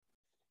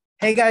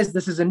Hey guys,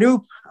 this is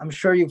Anoop. I'm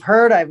sure you've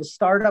heard I have a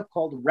startup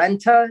called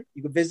Renta.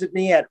 You can visit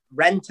me at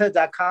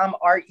renta.com,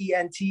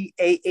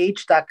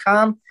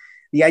 rentah.com.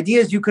 The idea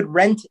is you could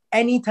rent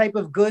any type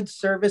of good,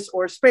 service,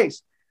 or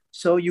space.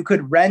 So you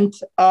could rent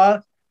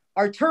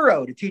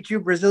Arturo to teach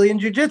you Brazilian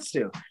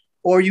Jiu-Jitsu,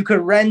 or you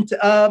could rent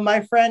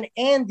my friend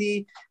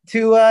Andy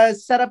to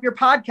set up your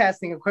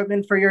podcasting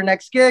equipment for your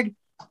next gig,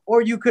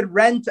 or you could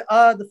rent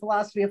the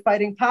Philosophy of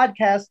Fighting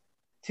podcast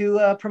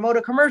to promote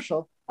a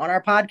commercial on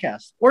our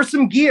podcast, or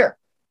some gear,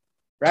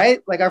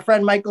 right? Like our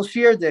friend Michael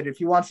Shear did, if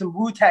you want some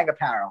Wu-Tang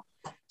apparel.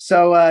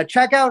 So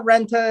check out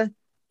Renta.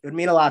 It would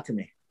mean a lot to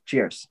me.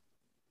 Cheers.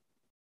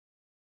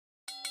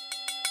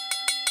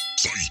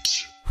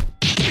 Fight.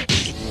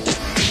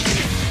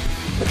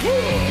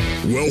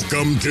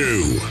 Welcome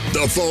to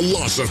the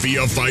Philosophy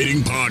of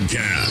Fighting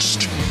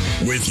podcast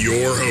with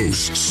your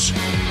hosts,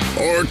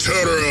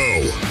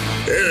 Arturo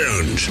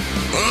and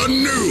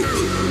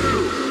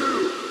Anoop.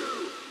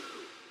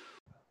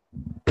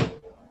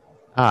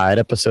 All right,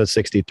 episode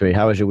 63.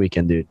 How was your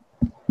weekend, dude?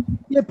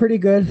 Yeah, pretty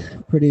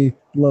good. Pretty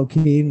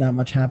low-key. Not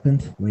much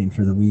happened. Waiting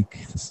for the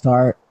week to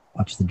start.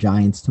 Watch the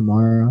Giants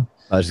tomorrow.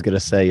 I was just going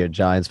to say your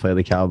Giants play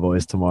the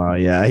Cowboys tomorrow.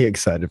 Yeah, you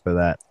excited for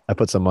that? I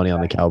put some money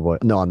on the Cowboys.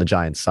 No, on the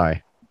Giants,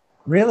 sorry.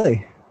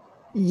 Really?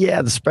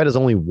 Yeah, the spread is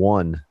only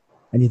 1.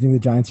 And you think the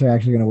Giants are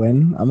actually going to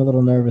win? I'm a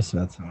little nervous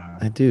about tomorrow.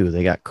 I do.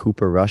 They got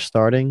Cooper Rush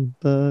starting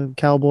the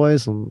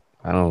Cowboys.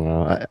 I don't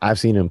know. I've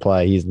seen him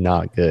play. He's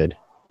not good.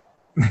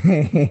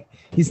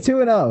 He's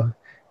 2-0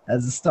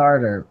 as a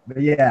starter.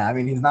 But yeah, I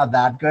mean, he's not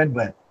that good,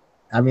 but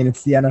I mean,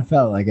 it's the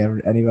NFL. Like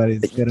anybody's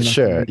good enough.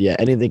 Sure. Yeah,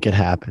 anything could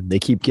happen. They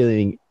keep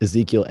giving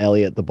Ezekiel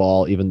Elliott the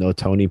ball, even though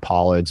Tony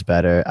Pollard's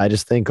better. I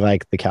just think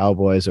like the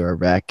Cowboys are a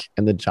wreck,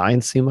 and the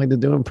Giants seem like they're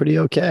doing pretty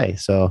okay.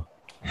 So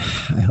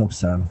I hope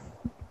so.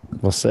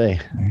 We'll see.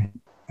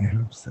 I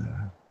hope so.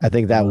 I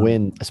think that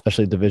win,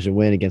 especially division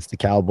win against the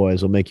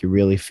Cowboys, will make you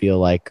really feel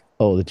like,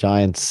 oh, the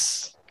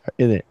Giants are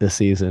in it this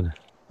season.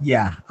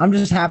 Yeah, I'm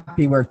just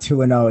happy we're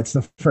 2-0. It's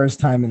the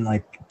first time in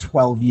like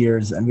 12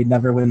 years, and we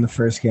never win the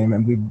first game,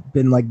 and we've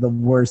been like the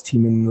worst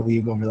team in the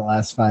league over the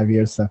last 5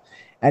 years. So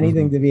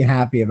anything to be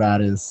happy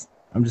about is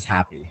I'm just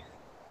happy.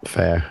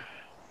 Fair.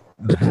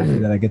 I'm happy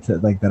that I get to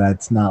like that.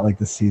 It's not like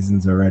the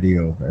season's already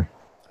over.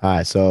 All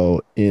right.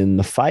 So in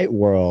the fight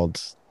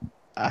world,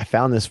 I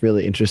found this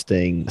really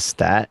interesting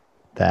stat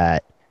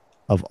that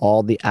of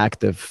all the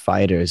active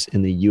fighters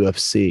in the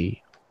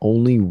UFC,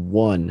 only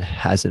one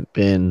hasn't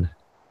been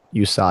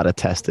USADA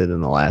tested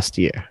in the last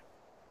year.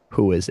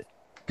 Who is it?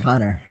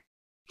 Conor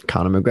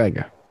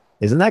McGregor.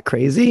 Isn't that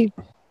crazy?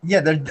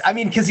 Yeah, I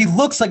mean, because he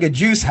looks like a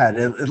juice head.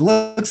 It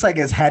looks like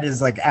his head is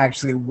like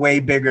actually way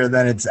bigger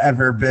than it's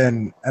ever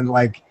been, and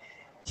like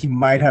he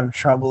might have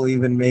trouble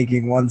even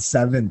making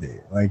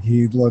 170. Like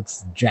he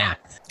looks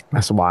jacked.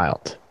 That's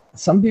wild.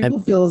 Some people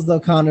feel as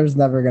though Conor's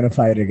never going to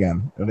fight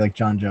again, like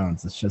John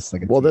Jones. It's just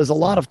like there's a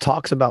lot of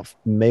talks about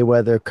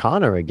Mayweather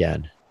Conor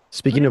again.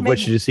 Speaking of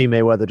which, did you see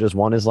Mayweather just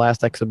won his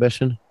last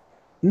exhibition?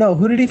 No,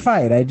 who did he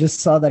fight? I just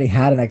saw that he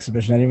had an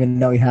exhibition. I didn't even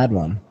know he had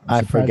one.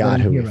 I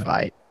forgot who he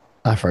fight.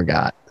 I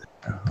forgot.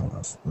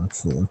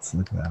 Let's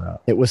look that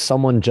up. It was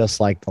someone just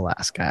like the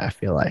last guy, I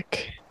feel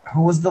like.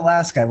 Who was the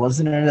last guy?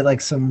 Wasn't it like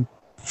some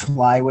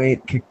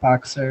flyweight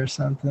kickboxer or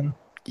something?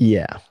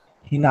 Yeah.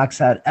 He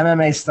knocks out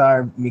MMA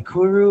star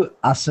Mikuru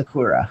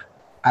Asakura.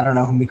 I don't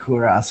know who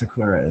Mikuru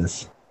Asakura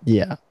is.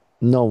 Yeah,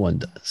 no one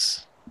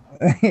does.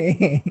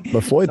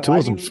 But Floyd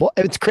tools him.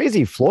 It's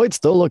crazy. Floyd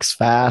still looks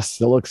fast,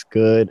 still looks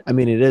good. I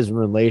mean, it is in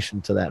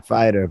relation to that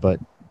fighter, but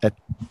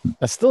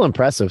that's still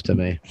impressive to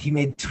me. He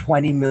made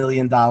 $20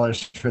 million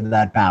for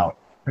that bout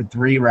for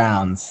 3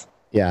 rounds.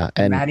 Yeah,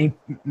 and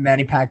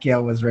Manny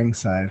Pacquiao was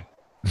ringside.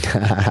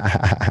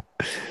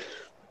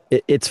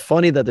 It's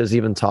funny that there's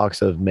even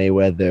talks of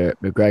Mayweather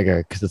McGregor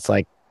because it's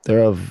like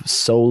they're of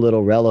so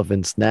little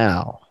relevance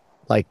now.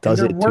 Like, does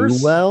it do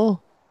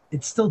well?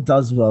 It still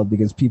does well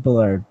because people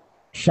are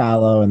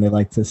shallow and they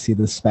like to see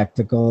the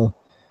spectacle,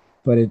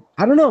 but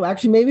I don't know,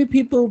 actually maybe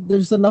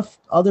there's enough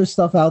other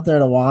stuff out there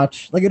to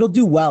watch. Like it'll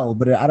do well,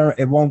 but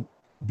it won't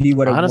be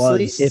what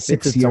honestly, it was. If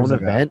it's its own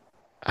event,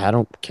 I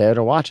don't care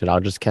to watch it. I'll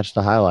just catch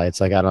the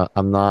highlights. Like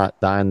I'm not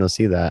dying to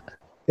see that.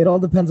 It all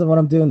depends on what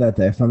I'm doing that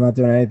day. If I'm not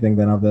doing anything,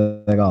 then I'll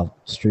be like, I'll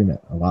stream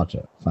it, I'll watch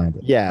it, find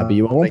it. Yeah, but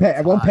you won't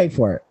I won't pay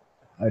for it.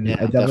 I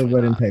definitely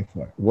wouldn't pay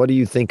for it. What do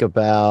you think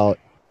about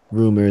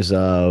rumors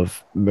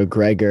of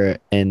McGregor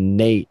and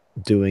Nate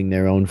doing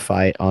their own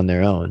fight on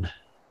their own?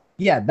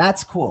 Yeah,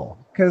 that's cool.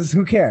 Because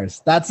who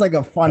cares? That's like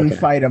a fun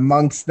fight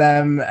amongst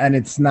them, and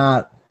it's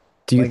not.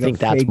 Do you think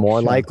that's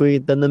more likely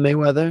than the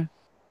Mayweather?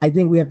 I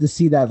think we have to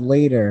see that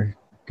later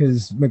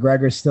because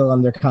McGregor's still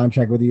under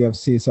contract with the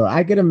UFC. So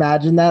I could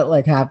imagine that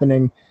like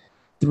happening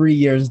 3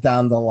 years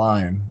down the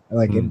line,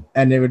 like,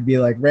 and it would be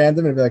like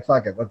random. It'd be like,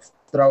 fuck it, let's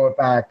throw it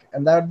back,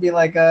 and that would be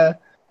like I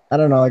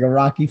don't know, like a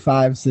Rocky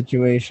V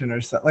situation or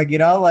something. Like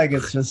like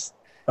it's just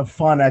a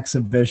fun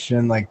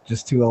exhibition, like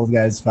just 2 old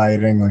guys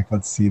fighting. Like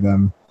let's see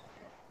them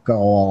go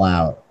all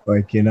out.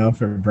 like, you know,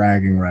 for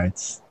bragging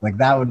rights. Like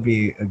that would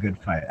be a good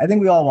fight. I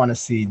think we all want to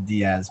see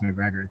Diaz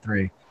McGregor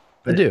 3.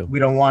 But I do. We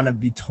don't want to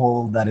be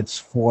told that it's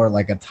for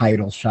like a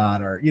title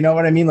shot or, you know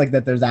what I mean? Like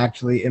that there's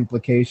actually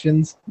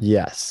implications.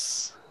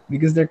 Yes.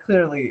 Because they're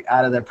clearly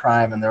out of their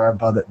prime and there are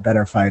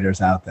better fighters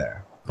out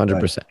there.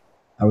 100%. But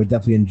I would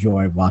definitely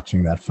enjoy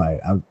watching that fight.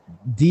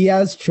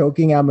 Diaz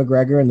choking out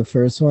McGregor in the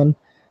first one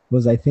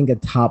was, I think, a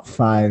top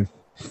 5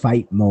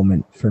 fight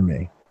moment for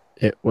me.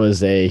 It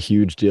was a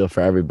huge deal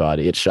for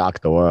everybody. It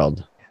shocked the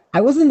world.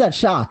 I wasn't that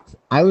shocked.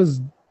 I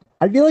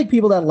feel like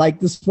people that like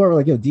the sport were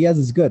like, yo, Diaz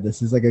is good.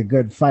 This is like a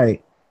good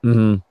fight.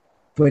 Mm-hmm.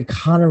 But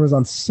Conor was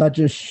on such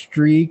a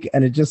streak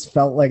and it just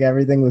felt like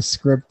everything was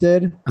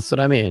scripted. That's what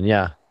I mean.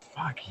 Yeah.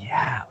 Fuck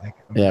yeah. Like,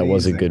 yeah, it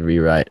was a good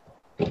rewrite.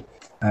 And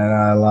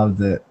I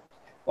loved it.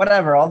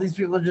 Whatever. All these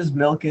people are just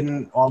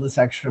milking all this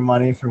extra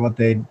money for what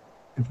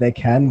if they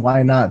can.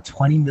 Why not?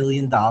 $20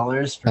 million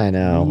for I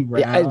know.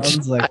 3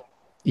 rounds?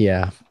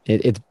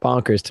 It's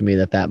bonkers to me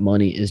that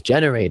money is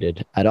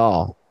generated at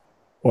all.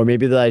 Or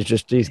maybe that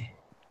just these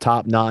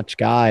top-notch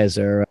guys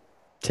are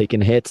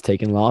taking hits,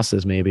 taking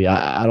losses, maybe.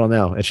 I don't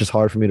know. It's just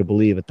hard for me to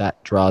believe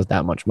that draws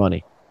that much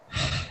money.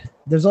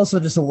 There's also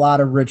just a lot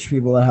of rich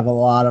people that have a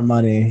lot of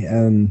money.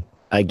 And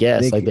I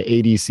guess, like the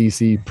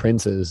ADCC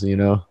princes, you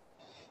know?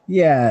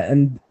 Yeah,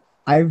 and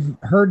I've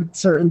heard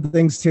certain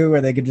things, too,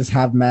 where they could just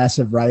have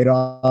massive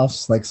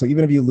write-offs. Like, so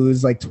even if you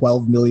lose, like,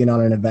 $12 million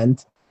on an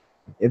event,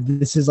 if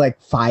this is,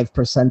 like,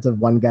 5% of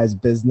one guy's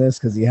business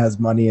because he has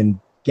money in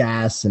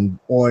gas and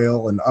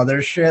oil and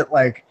other shit,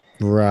 like...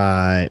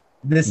 Right.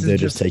 They're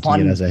just taking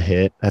it as a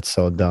hit. That's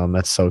so dumb.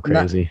 That's so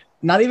crazy.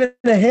 Not even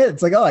a hit.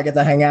 It's like, oh, I get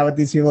to hang out with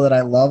these people that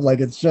I love.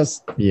 Like, it's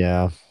just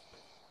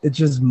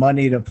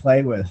money to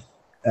play with,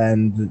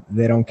 and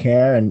they don't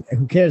care. And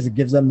who cares? It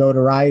gives them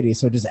notoriety,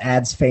 so it just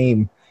adds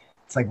fame.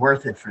 It's like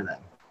worth it for them.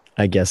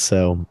 I guess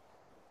so.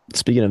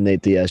 Speaking of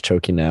Nate Diaz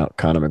choking out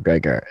Conor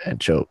McGregor at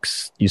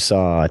chokes, you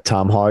saw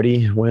Tom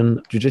Hardy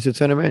win jiu-jitsu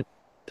tournament.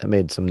 That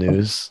made some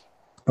news.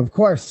 Of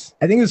course.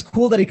 I think it was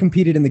cool that he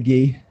competed in the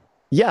gi.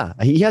 Yeah,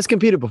 he has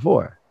competed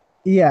before.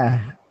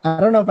 Yeah. I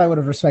don't know if I would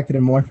have respected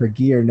him more for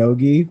gi or no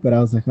gi, but I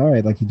was like, all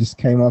right, like he just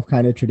came off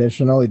kind of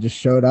traditional. He just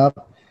showed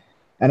up.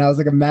 And I was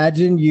like,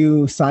 imagine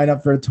you sign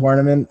up for a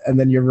tournament and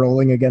then you're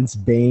rolling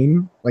against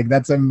Bane. Like,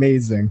 that's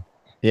amazing.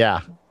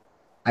 Yeah.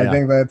 I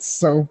think that's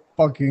so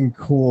fucking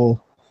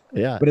cool.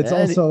 Yeah. But it's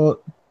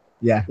also,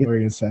 what were you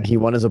going to say? He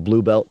won as a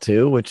blue belt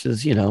too, which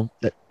is,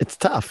 it's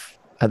tough.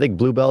 I think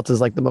blue belt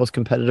is like the most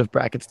competitive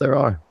brackets there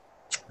are.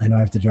 I know I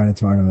have to join a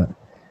tournament.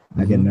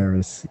 I get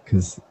nervous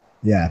because,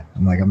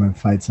 I'm like, I'm going to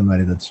fight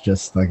somebody that's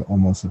just like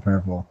almost a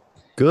purple.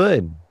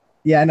 Good.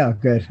 Yeah, I know.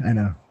 Good. I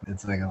know.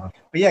 It's like,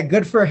 but yeah,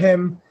 good for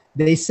him.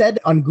 They said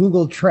on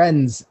Google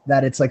Trends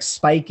that it's like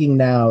spiking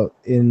now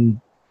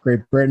in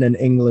Great Britain and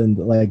England,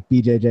 like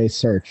BJJ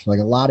search. Like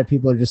a lot of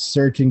people are just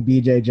searching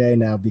BJJ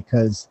now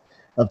because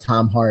of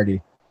Tom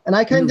Hardy. And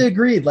I kind of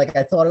agreed. Like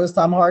I thought it was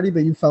Tom Hardy,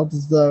 but you felt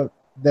as though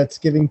that's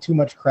giving too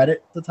much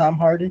credit to Tom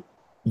Hardy.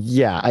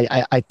 Yeah,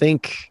 I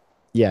think...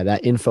 Yeah,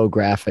 that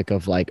infographic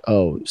of like,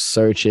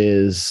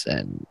 searches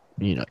and,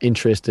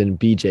 interest in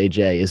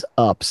BJJ is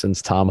up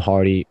since Tom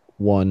Hardy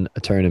won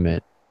a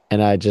tournament.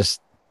 And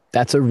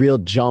that's a real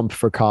jump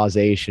for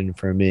causation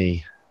for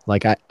me.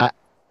 Like, I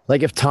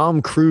like if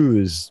Tom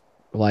Cruise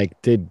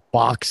like did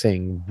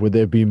boxing, would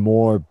there be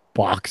more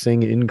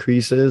boxing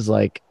increases?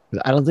 Like,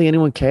 I don't think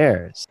anyone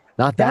cares.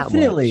 Not that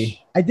Definitely.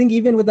 much. I think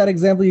even with that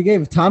example you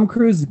gave, if Tom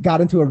Cruise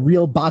got into a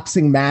real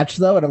boxing match,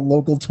 though, at a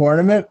local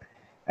tournament,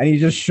 and he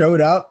just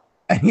showed up,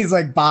 and he's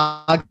like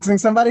boxing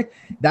somebody,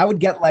 that would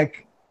get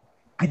like,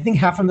 I think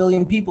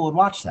 500,000 people would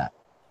watch that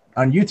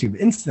on YouTube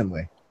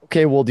instantly.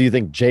 Okay, well, do you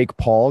think Jake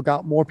Paul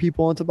got more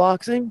people into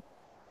boxing?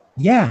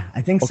 Yeah,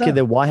 I think so. Okay,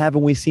 then why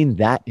haven't we seen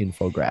that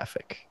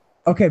infographic?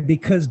 Okay,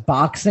 because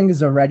boxing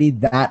is already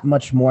that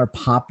much more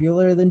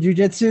popular than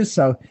jiu-jitsu.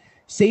 So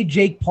say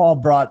Jake Paul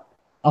brought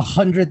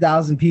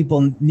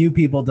 100,000 new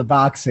people to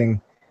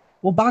boxing.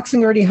 Well,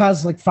 boxing already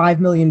has like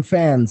 5 million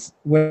fans,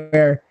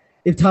 where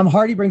if Tom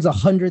Hardy brings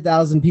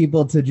 100,000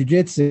 people to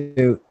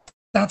jiu-jitsu,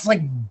 that's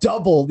like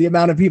double the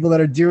amount of people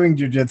that are doing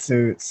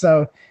jiu-jitsu.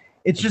 So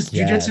it's just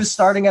jiu-jitsu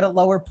starting at a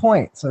lower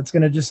point. So it's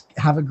going to just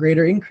have a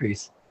greater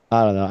increase.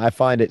 I don't know. I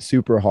find it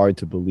super hard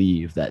to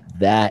believe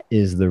that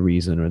is the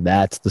reason, or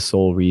that's the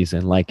sole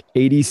reason. Like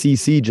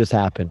ADCC just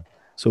happened.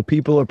 So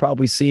people are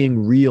probably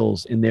seeing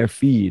reels in their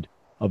feed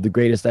of the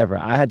greatest ever.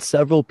 I had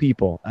several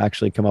people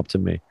actually come up to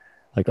me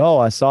like,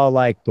 I saw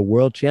like the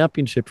world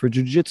championship for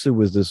jiu-jitsu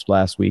was this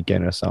last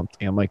weekend or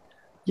something. I'm like,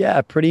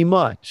 yeah, pretty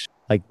much.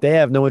 Like they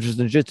have no interest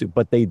in jiu-jitsu,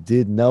 but they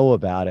did know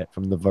about it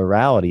from the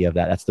virality of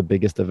that. That's the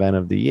biggest event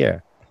of the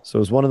year. So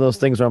it's one of those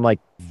things where I'm like,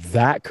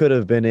 that could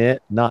have been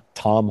it, not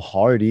Tom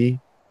Hardy.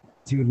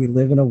 Dude, we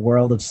live in a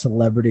world of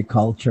celebrity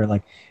culture.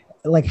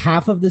 Like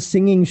half of the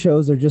singing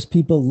shows are just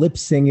people lip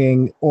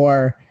singing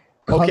or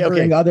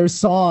covering other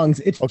songs.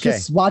 It's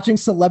just watching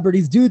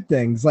celebrities do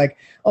things like,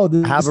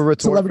 the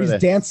celebrities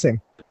dancing.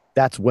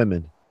 That's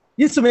women.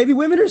 Yeah, so maybe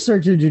women are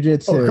searching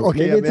jiu-jitsu.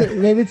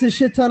 Maybe it's a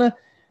shit ton of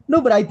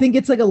No, but I think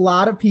it's like a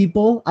lot of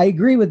people. I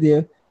agree with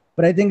you,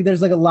 but I think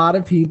there's like a lot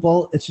of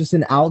people. It's just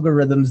in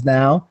algorithms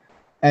now,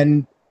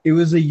 and it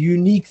was a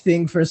unique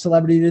thing for a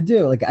celebrity to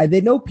do. Like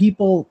they know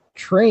people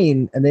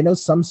train, and they know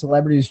some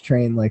celebrities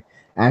train, like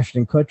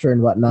Ashton Kutcher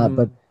and whatnot,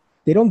 but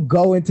they don't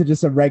go into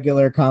just a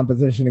regular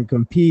competition and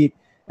compete.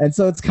 And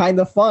so it's kind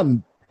of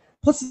fun.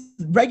 Plus,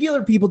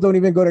 regular people don't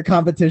even go to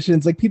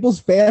competitions. Like people's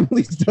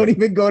families don't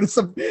even go to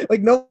some.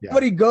 Like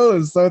nobody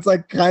goes. So it's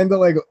like kind of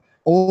like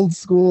old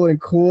school and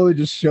cool. He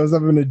just shows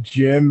up in a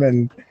gym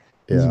and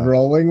is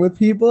rolling with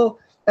people.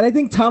 And I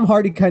think Tom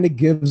Hardy kind of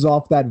gives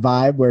off that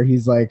vibe where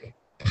he's like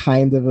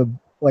kind of a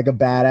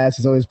badass.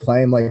 He's always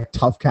playing like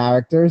tough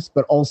characters,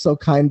 but also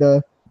kind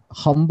of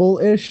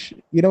humble-ish.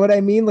 You know what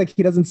I mean? Like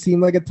he doesn't seem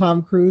like a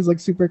Tom Cruise, like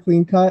super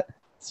clean cut.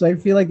 So I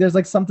feel like there's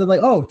like something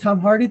like, oh, Tom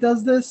Hardy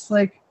does this.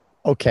 Like,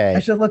 okay, I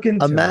should look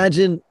into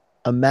it.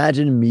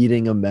 Imagine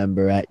meeting a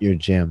member at your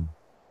gym.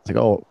 It's like,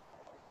 oh,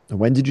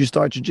 when did you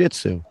start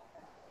jiu-jitsu?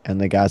 And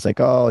the guy's like,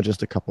 oh,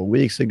 just a couple of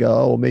weeks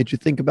ago. What made you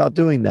think about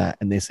doing that?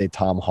 And they say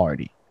Tom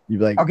Hardy. You'd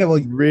be like, okay,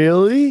 well,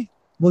 really?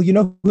 Well, you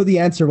know who the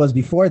answer was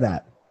before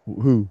that?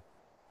 Who?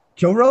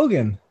 Joe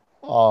Rogan.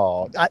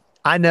 Oh,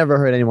 I never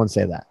heard anyone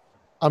say that.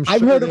 I'm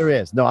sure there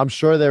is. No, I'm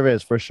sure there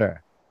is for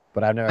sure.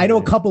 But I've never. I know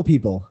a couple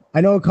people.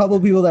 I know a couple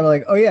people that were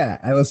like, oh, yeah,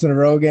 I listen to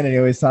Rogan and he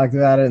always talked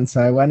about it. And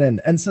so I went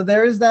in. And so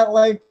there is that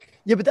like.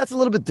 Yeah, but that's a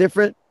little bit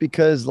different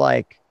because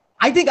like.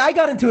 I think I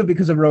got into it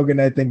because of Rogan,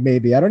 I think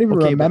maybe. I don't even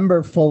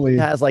remember fully. He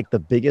has like the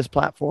biggest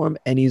platform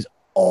and he's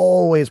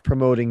always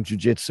promoting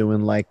jiu-jitsu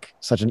in like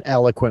such an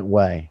eloquent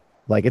way.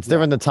 Like it's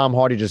different than Tom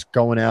Hardy just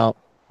going out,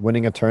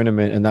 winning a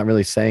tournament and not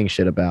really saying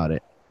shit about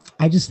it.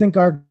 I just think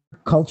our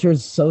culture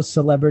is so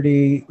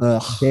celebrity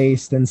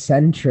based and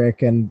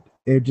centric, and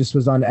it just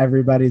was on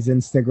everybody's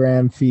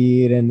Instagram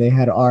feed and they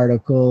had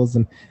articles.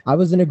 And I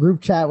was in a group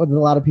chat with a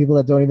lot of people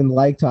that don't even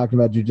like talking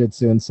about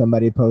jiu-jitsu, and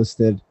somebody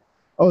posted,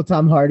 oh,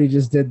 Tom Hardy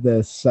just did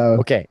this. So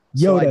okay,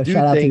 Yoda,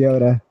 shout out to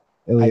Yoda.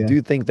 I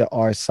do think there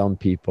are some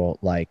people,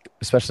 like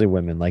especially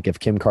women, like if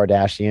Kim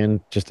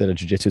Kardashian just did a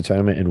jiu-jitsu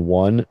tournament and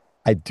won,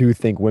 I do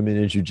think women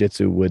in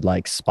jiu-jitsu would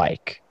like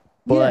spike.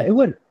 But yeah, it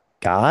would.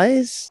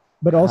 Guys,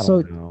 but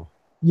also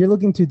you're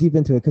looking too deep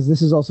into it because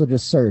this is also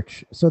just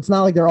search. So it's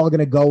not like they're all going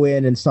to go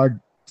in and start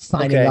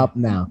signing up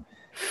now.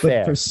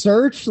 Fair. But for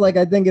search, like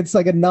I think it's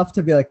like enough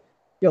to be like,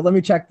 yo, let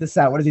me check this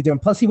out. What is he doing?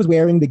 Plus he was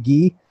wearing the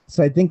gi.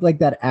 So I think like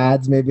that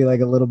adds maybe like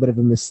a little bit of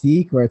a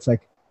mystique where it's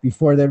like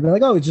before they'd be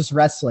like, oh, it's just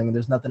wrestling and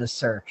there's nothing to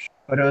search.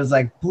 But it was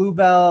like blue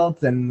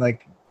belt and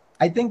like,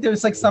 I think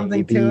there's like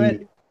something to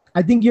it.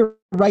 I think you're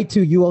right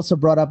too. You also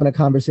brought up in a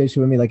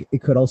conversation with me, like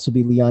it could also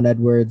be Leon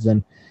Edwards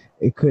and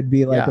it could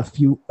be like a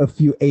few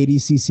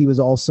ADCC was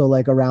also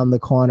like around the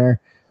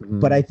corner. Mm-hmm.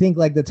 But I think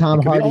like the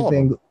Tom Hardy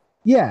thing.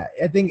 Yeah.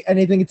 I think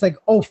it's like,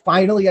 oh,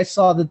 finally I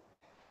saw the,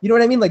 you know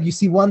what I mean? Like you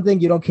see one thing,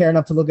 you don't care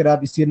enough to look it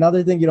up. You see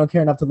another thing, you don't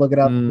care enough to look it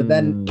up. But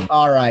then,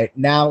 all right,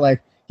 now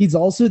like he's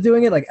also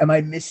doing it. Like, am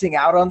I missing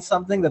out on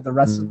something that the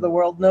rest of the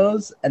world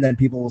knows? And then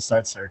people will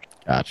start searching.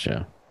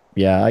 Gotcha.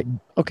 Yeah.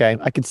 Okay.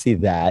 I can see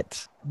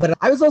that. But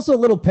I was also a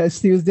little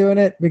pissed he was doing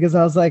it because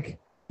I was like,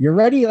 you're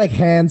already like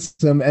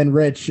handsome and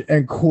rich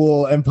and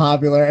cool and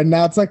popular. And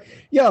now it's like,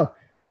 yo,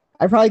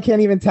 I probably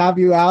can't even tap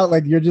you out.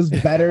 Like you're just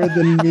better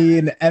than me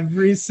in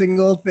every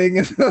single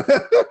thing.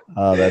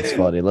 Oh, that's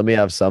funny. Let me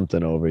have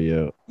something over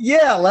you.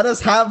 Yeah, let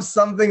us have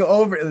something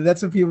over.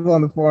 That's what people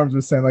on the forums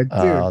were saying. Like,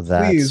 dude,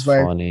 please,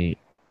 like, funny.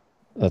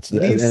 That's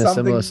in a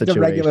similar situation.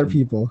 To regular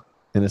people.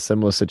 In a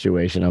similar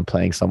situation, I'm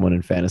playing someone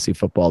in fantasy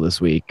football this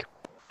week,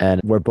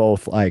 and we're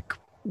both like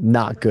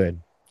not good.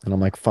 And I'm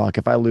like, fuck,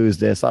 if I lose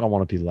this, I don't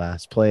want to be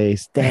last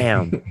place.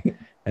 Damn.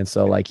 And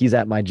so like he's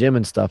at my gym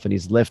and stuff and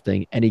he's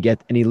lifting and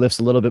he lifts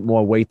a little bit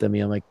more weight than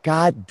me. I'm like,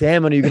 God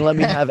damn it, are you gonna let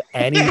me have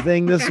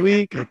anything this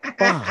week? Like,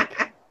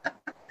 fuck.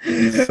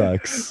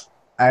 Sucks.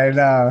 I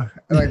know.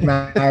 Like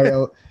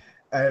Mario.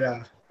 I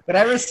know. But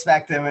I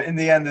respect him. In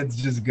the end, it's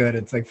just good.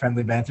 It's like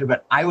friendly banter.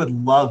 But I would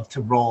love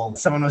to roll.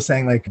 Someone was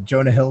saying like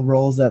Jonah Hill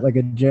rolls at like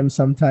a gym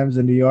sometimes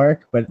in New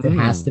York, but it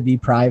has to be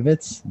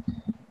privates.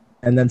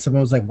 And then someone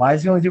was like, why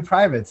does he only do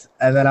privates?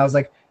 And then I was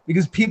like,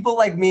 because people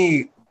like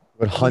me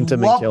would hunt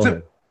him and kill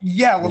him.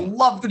 Yeah, would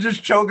love to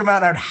just choke him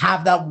out. And I'd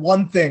have that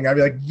one thing. I'd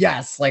be like,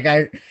 yes. Like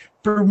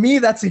for me,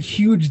 that's a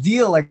huge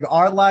deal. Like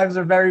our lives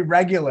are very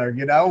regular,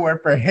 you know, where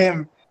for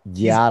him,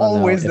 yeah, I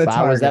don't know. If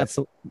I was that,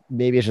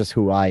 maybe it's just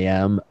who I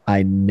am.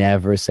 I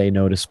never say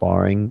no to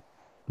sparring,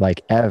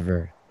 like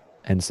ever.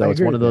 And so it's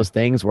one of those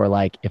things where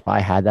like, if I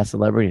had that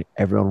celebrity and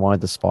everyone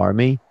wanted to spar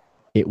me,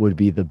 it would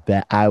be the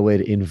best. I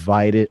would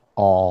invite it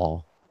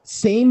all.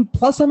 Same.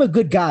 Plus, I'm a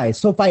good guy.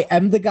 So if I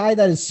am the guy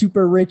that is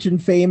super rich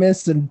and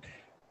famous and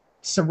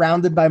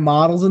surrounded by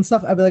models and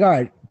stuff, I'd be like, all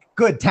right,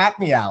 good. Tap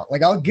me out.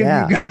 Like, I'll give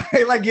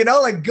you, like, you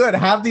know, like, good.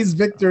 Have these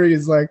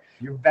victories. Like,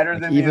 you're better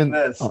than me in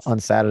this. On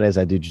Saturdays,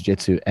 I do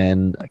jiu-jitsu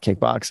and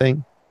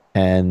kickboxing.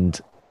 And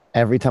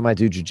every time I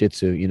do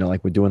jiu-jitsu, you know,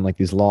 like we're doing like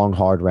these long,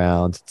 hard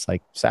rounds. It's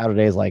like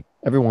Saturdays, like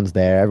everyone's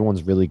there.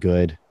 Everyone's really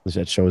good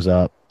that shows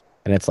up.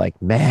 And it's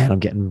like, man, I'm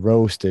getting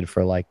roasted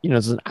for like,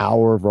 it's an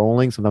hour of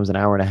rolling, sometimes an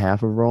hour and a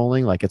half of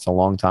rolling. Like it's a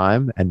long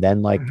time. And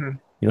then like,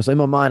 so in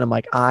my mind, I'm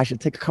like, I should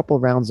take a couple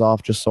of rounds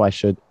off just so I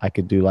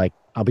could do like,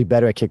 I'll be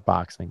better at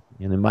kickboxing.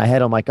 And in my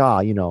head, I'm like,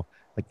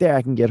 like there,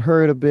 I can get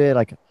hurt a bit.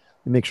 Like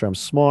make sure I'm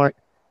smart.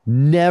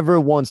 Never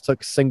once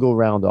took a single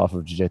round off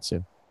of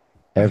jiu-jitsu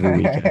every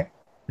weekend.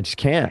 I just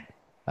can't.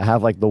 I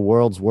have like the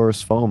world's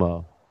worst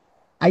FOMO.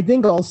 I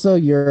think also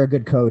you're a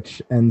good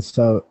coach. And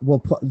so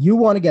you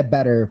want to get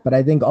better, but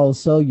I think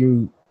also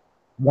you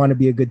want to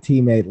be a good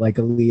teammate, like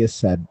Elias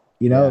said.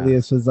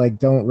 Elias was like,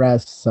 don't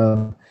rest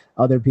so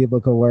other people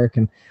could work.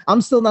 And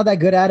I'm still not that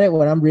good at it.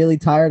 When I'm really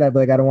tired, I'd be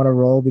like, I don't want to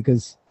roll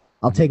because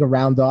I'll take a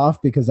round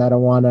off because I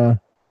don't want to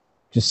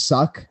just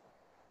suck.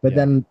 But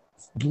then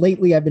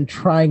lately I've been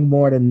trying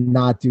more to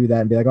not do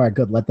that and be like, all right,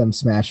 good, let them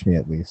smash me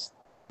at least.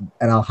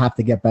 And I'll have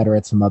to get better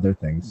at some other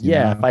things.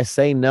 If I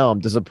say no, I'm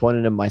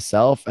disappointed in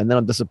myself, and then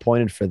I'm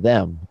disappointed for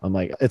them. I'm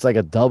like, it's like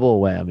a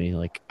double whammy.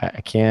 Like I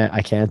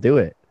can't do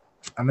it.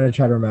 I'm gonna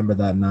try to remember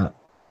that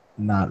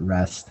not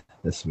rest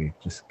this week.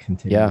 Just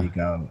continue to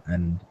go,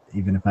 and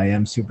even if I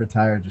am super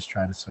tired, just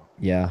try to swim.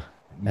 Yeah.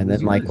 And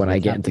then like when I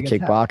get into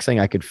kickboxing,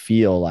 I could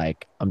feel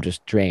like I'm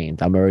just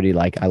drained. I'm already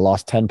like, I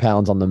lost 10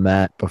 pounds on the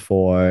mat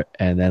before.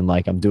 And then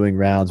like I'm doing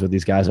rounds where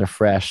these guys are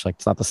fresh. Like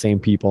it's not the same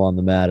people on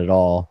the mat at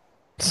all.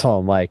 So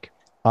I'm like,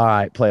 all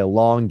right, play a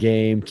long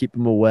game, keep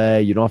them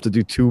away. You don't have to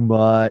do too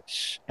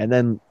much. And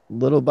then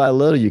little by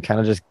little, you kind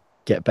of just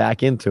get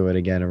back into it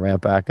again and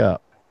ramp back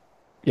up.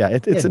 Yeah,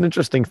 it's an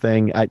interesting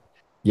thing.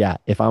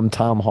 If I'm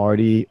Tom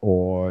Hardy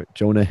or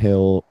Jonah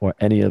Hill or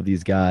any of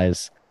these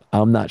guys,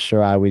 I'm not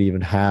sure I would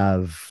even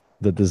have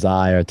the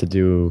desire to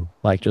do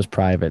like just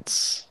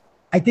privates.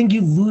 I think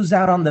you lose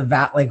out on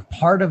the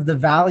part of the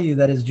value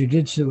that is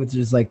jiu-jitsu, which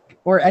is like,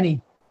 or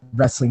any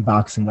wrestling,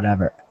 boxing,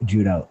 whatever,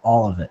 judo,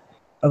 all of it,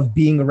 of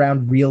being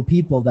around real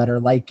people that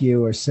are like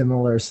you or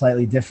similar or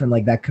slightly different,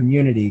 like that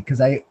community. Because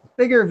I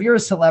figure if you're a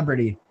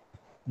celebrity,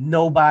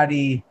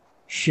 nobody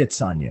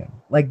shits on you.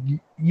 Like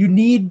you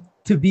need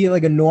to be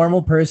like a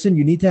normal person.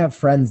 You need to have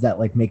friends that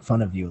like make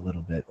fun of you a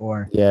little bit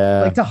or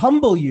like to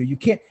humble you. You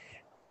can't,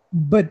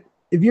 but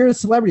if you're a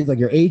celebrity, like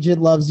your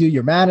agent loves you,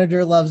 your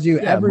manager loves you,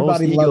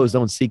 everybody most egos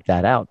don't seek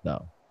that out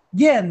though.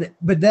 Yeah,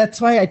 but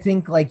that's why I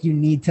think like you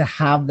need to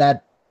have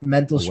that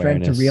mental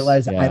strength to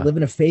realize I live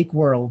in a fake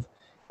world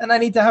and I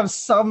need to have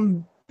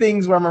some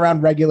things where I'm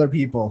around regular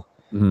people.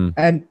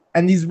 And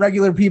these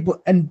regular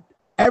people, and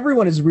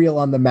everyone is real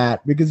on the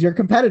mat because you're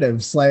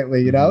competitive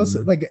slightly,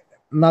 So like,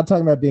 I'm not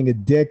talking about being a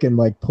dick and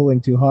like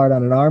pulling too hard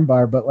on an arm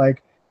bar, but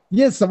like,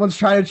 someone's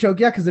trying to choke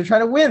you because they're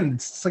trying to win.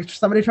 It's like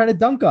somebody trying to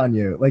dunk on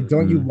you. Like,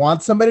 don't you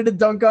want somebody to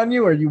dunk on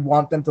you or you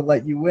want them to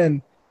let you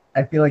win?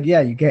 I feel like,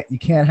 you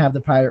can't have the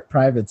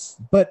privates,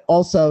 but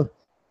also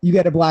you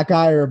get a black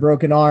eye or a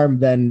broken arm,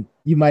 then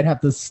you might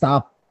have to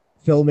stop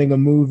filming a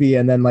movie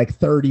and then like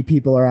 30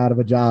 people are out of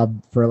a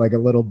job for like a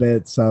little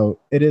bit. So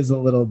it is a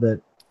little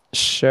bit.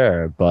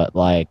 Sure. But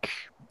like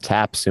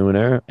tap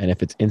sooner. And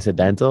if it's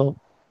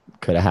incidental,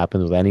 could have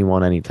happened with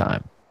anyone,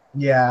 anytime.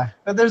 Yeah.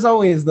 But there's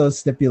always those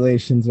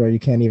stipulations where you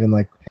can't even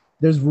like,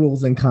 there's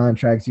rules and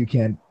contracts. You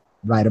can't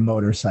ride a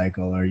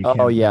motorcycle or you can't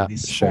do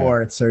these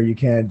sports or you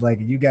can't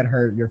like, you get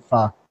hurt, you're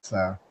fucked.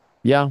 So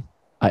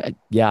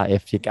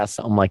if you got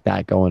something like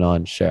that going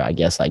on, sure. I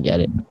guess I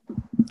get it.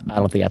 I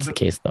don't think that's the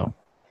case though.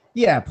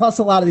 Yeah. Plus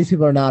a lot of these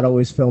people are not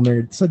always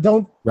filming. So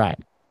don't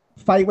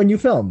fight when you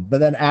film, but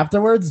then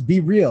afterwards be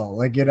real,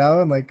 like,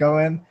 and like go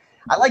in.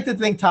 I like to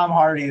think Tom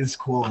Hardy is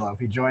cool though. If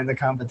he joined the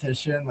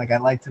competition, like I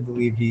like to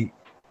believe he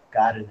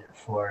got in it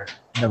for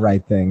the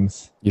right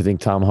things. You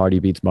think Tom Hardy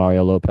beats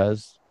Mario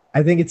Lopez?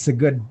 I think it's a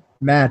good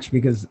match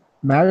because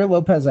Mario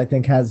Lopez, I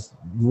think, has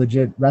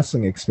legit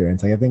wrestling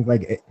experience. Like I think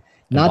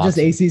not just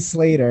AC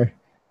Slater,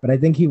 but I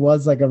think he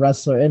was like a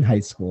wrestler in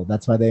high school.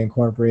 That's why they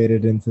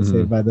incorporated into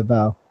Saved by the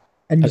Bell.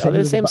 And are they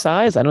the same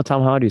size? I know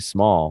Tom Hardy's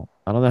small.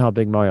 I don't know how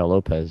big Mario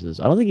Lopez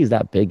is. I don't think he's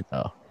that big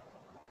though.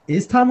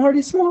 Is Tom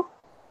Hardy small?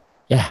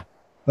 Yeah.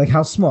 Like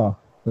how small?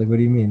 Like what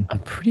do you mean? I'm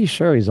pretty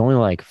sure he's only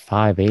like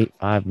 5'8",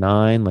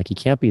 5'9". Like he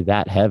can't be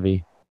that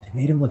heavy. They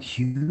made him look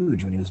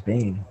huge when he was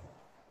Bane.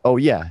 Oh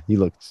yeah, he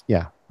looked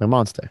a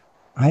monster.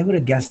 I would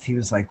have guessed he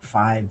was like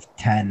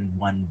 5'10",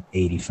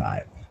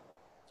 185.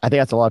 I think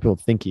that's a lot of people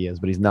think he is,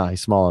 but he's not.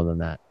 He's smaller than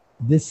that.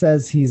 This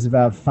says he's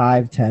about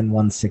 5'10",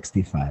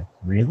 165.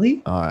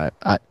 Really? All right.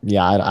 I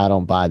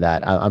don't buy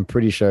that. I'm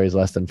pretty sure he's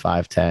less than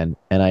 5'10",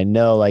 and I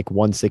know like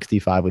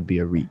 165 would be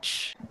a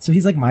reach. So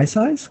he's like my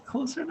size?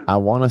 Closer to I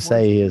want to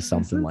say he is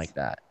something like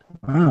that.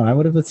 Wow, I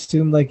would have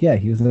assumed like,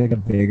 he was like a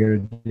bigger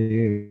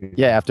dude.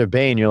 Yeah, after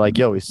Bane, you're like,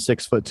 yo, he's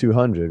 6'2",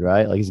 200,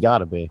 right? Like he's got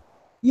to be.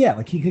 Yeah,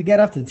 like he could get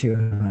up to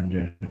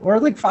 200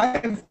 or like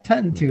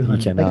 5'10",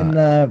 200.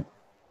 Like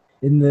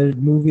in the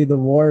movie The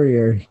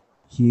Warrior,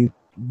 he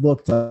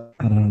looked I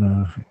don't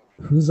know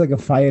who's like a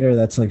fighter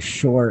that's like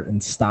short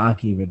and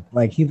stocky, but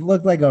like he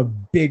looked like a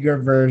bigger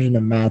version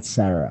of Matt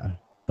Serra.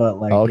 But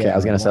like I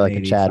was gonna say like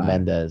a Chad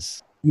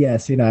Mendes.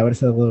 Yes, I would have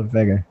said a little bit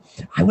bigger.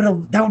 I would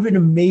have. That would have been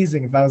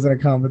amazing if I was in a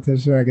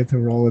competition. I get to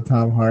roll with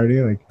Tom Hardy.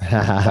 Like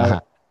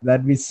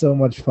that'd be so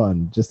much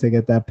fun just to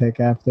get that pick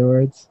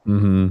afterwards.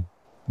 Mm-hmm.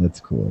 That's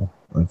cool.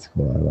 That's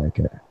cool. I like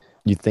it.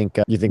 You think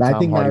I Tom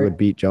think Hardy would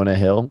beat Jonah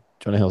Hill?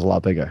 Jonah Hill's a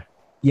lot bigger.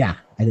 Yeah,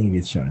 I think he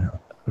beats Jonah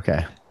Hill.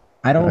 Okay.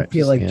 I don't Alright,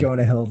 feel just like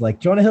saying.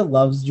 Jonah Hill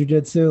loves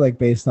jujitsu, like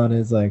based on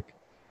his like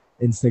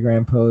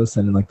Instagram posts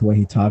and like the way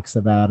he talks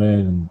about it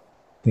and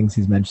things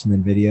he's mentioned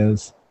in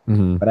videos.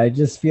 Mm-hmm. But I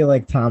just feel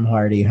like Tom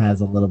Hardy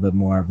has a little bit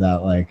more of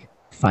that like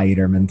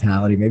fighter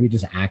mentality. Maybe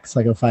just acts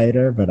like a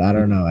fighter, but I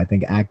don't know. I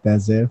think act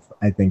as if.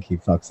 I think he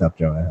fucks up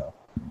Jonah Hill.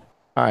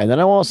 All right. Then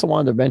I also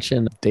wanted to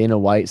mention Dana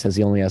White says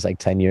he only has like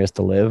 10 years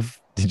to live.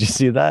 Did you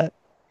see that?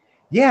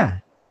 Yeah.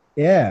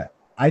 Yeah.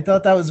 I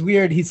thought that was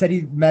weird. He said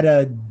he met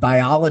a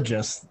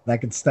biologist that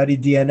could study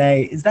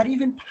DNA. Is that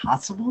even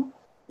possible?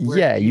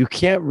 Yeah, you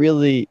can't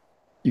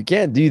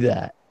do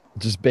that.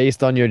 Just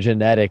based on your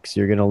genetics,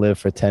 you're going to live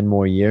for 10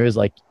 more years.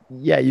 Like,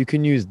 yeah, you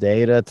can use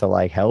data to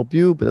like help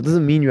you, but that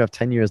doesn't mean you have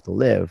 10 years to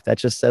live. That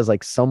just says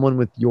like someone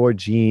with your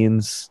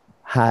genes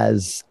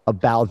has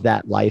about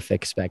that life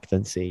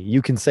expectancy.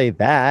 You can say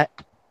that,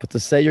 but to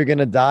say you're going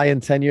to die in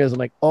 10 years, I'm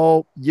like,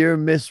 oh, you're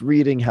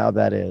misreading how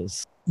that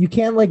is. You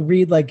can't like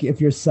read like if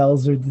your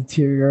cells are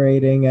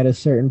deteriorating at a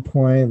certain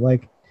point.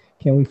 Like,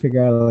 can we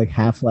figure out like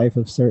half-life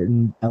of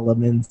certain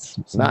elements?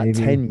 It's not maybe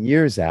 10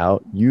 years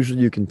out. Usually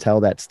you can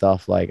tell that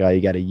stuff like, oh, you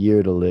got a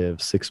year to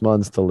live, 6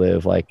 months to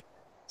live, like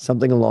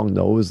something along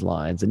those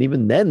lines. And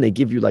even then, they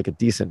give you like a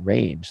decent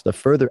range. The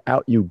further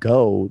out you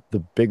go, the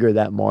bigger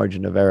that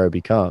margin of error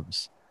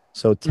becomes.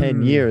 So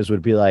 10 years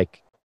would be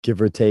like, give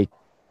or take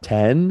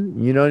 10.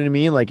 You know what I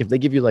mean? Like if they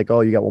give you like,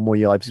 oh, you got one more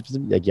year life,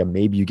 like, yeah,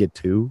 maybe you get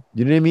 2.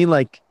 You know what I mean?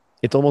 Like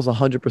it's almost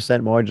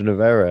 100% margin of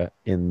error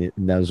in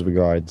those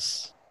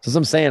regards. So as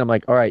I'm saying, I'm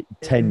like, all right,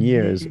 10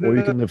 years, or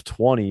you can live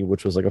 20,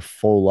 which was like a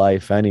full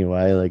life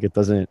anyway. Like it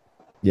doesn't,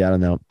 yeah, I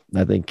don't know.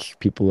 I think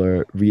people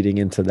are reading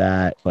into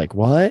that. Like,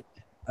 what?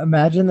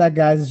 Imagine that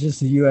guy's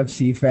just a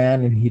UFC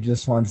fan and he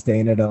just wants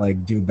Dana to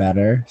like do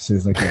better. So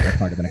he's like, yeah, we're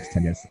part of the next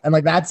 10 years. And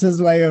like that's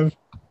his way of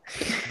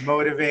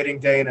motivating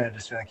Dana,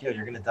 just be like, yo,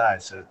 you're gonna die.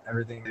 So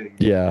everything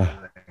Yeah.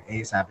 like,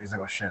 ASAP. He's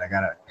like, oh shit, I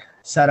gotta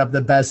set up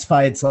the best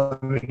fights.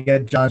 Let me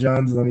get John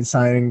Jones, let me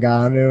sign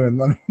Ngannou, and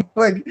let me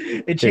like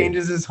it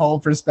changes his whole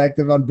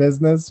perspective on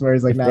business where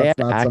he's like, If now they it's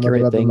had not so much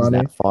accurate about the things money.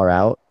 that far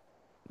out,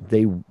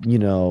 they,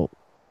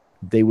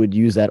 they would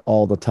use that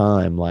all the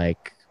time.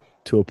 Like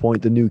to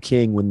appoint the new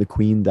king when the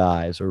queen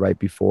dies or right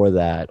before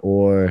that,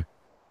 or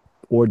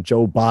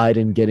Joe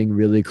Biden getting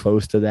really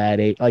close to that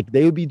age. Like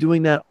they would be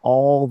doing that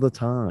all the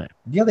time.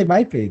 Yeah, they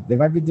might be. They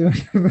might be doing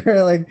it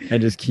for like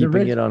And just keeping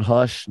rich- it on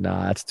hush.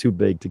 Nah, that's too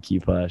big to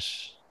keep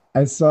hush.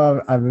 I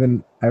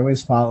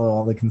always follow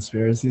all the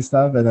conspiracy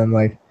stuff, and then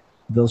like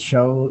they'll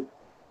show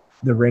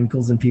the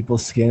wrinkles in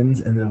people's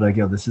skins, and they're like,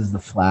 "Yo, this is the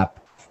flap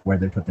where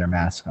they put their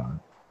mask on,"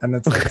 and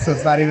it's like, so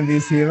it's not even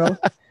these people.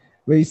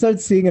 But you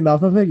start seeing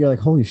enough of it, you're like,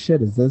 "Holy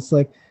shit, is this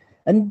like?"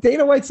 And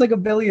Dana White's like a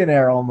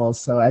billionaire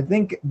almost, so I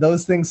think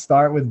those things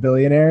start with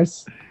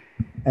billionaires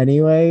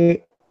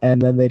anyway,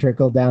 and then they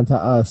trickle down to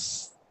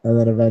us, and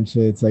then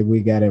eventually it's like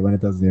we get it when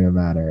it doesn't even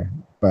matter.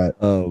 But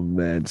Oh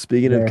man,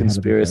 speaking they're of ahead of the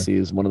curve.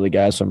 conspiracies, one of the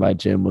guys from my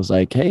gym was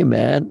like, "Hey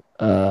man,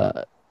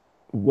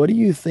 what do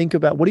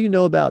you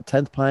know about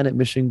 10th Planet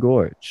Mission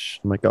Gorge?"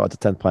 I'm like, "Oh, it's a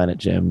 10th Planet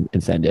gym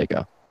in San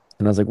Diego."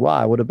 And I was like,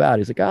 "Why? What about it?"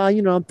 He's like,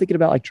 I'm thinking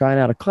about like trying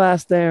out a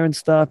class there and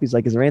stuff." He's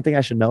like, "Is there anything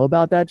I should know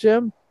about that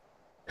gym?"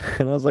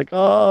 And I was like,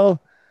 "Oh,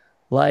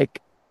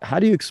 like, how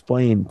do you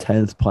explain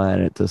 10th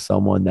Planet to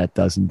someone that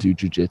doesn't do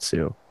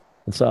jujitsu?"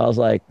 And so I was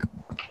like,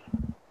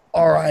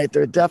 "All right,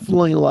 they're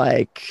definitely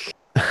like,"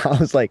 I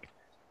was like,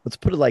 let's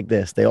put it like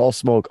this. They all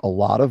smoke a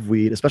lot of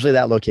weed, especially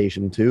that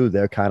location too.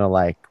 They're kind of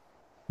like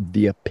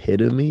the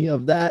epitome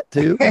of that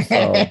too.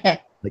 So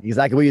like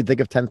exactly what you'd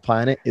think of 10th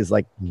Planet is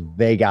like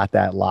they got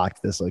that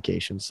locked, this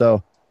location.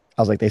 So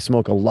I was like, they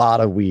smoke a lot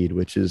of weed,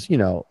 which is, I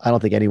don't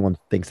think anyone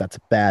thinks that's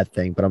a bad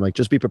thing, but I'm like,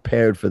 just be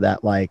prepared for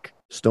that like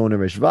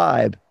stonerish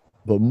vibe.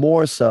 But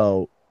more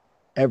so,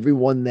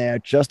 everyone there,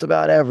 just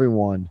about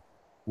everyone,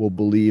 will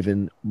believe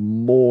in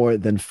more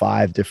than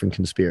 5 different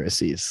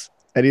conspiracies.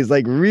 And he's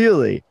like,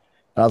 really?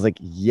 And I was like,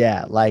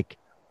 yeah, like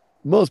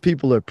most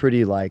people are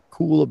pretty like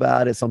cool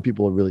about it. Some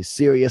people are really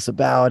serious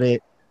about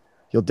it.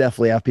 You'll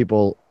definitely have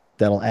people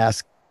that'll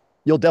ask,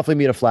 you'll definitely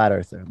meet a flat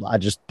earther. I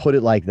just put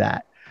it like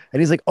that.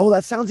 And he's like, oh,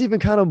 that sounds even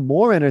kind of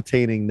more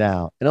entertaining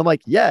now. And I'm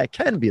like, yeah, it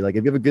can be. Like,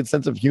 if you have a good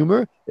sense of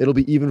humor, it'll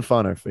be even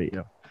funner for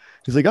you.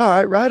 He's like, all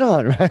right, right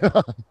on, right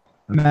on.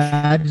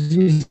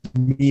 Imagine you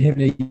meet him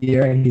in a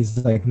year and he's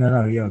like,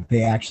 no, yo,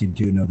 they actually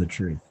do know the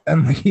truth.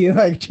 And like he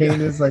like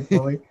changes like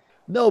fully.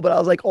 No, but I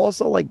was like,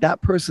 also like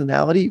that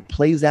personality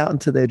plays out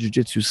into their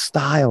jujitsu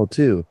style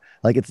too.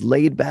 Like it's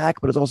laid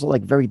back, but it's also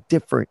like very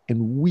different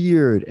and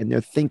weird. And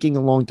they're thinking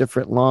along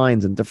different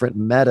lines and different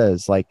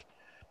metas. Like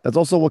that's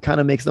also what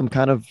kind of makes them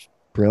kind of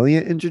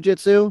brilliant in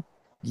jujitsu.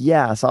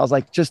 Yeah. So I was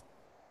like,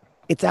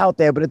 it's out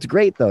there, but it's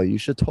great though. You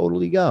should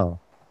totally go.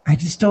 I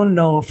just don't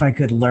know if I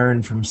could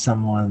learn from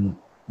someone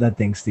that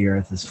thinks the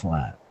Earth is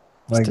flat.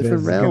 It's a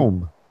different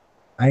realm.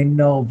 I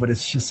know, but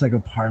it's just like a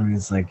part of me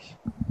is like,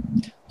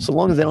 so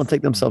long as they don't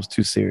take themselves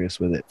too serious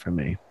with it. For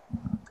me,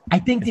 I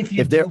think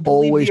if they're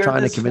always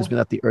trying to convince me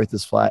that the Earth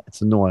is flat,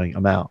 it's annoying.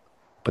 I'm out.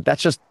 But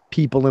that's just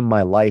people in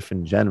my life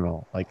in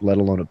general, like let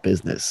alone a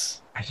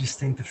business. I just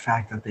think the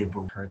fact that they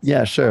hurt.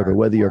 Yeah, sure, but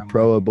whether you're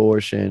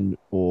pro-abortion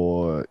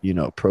or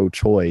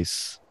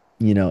pro-choice,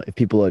 if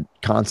people are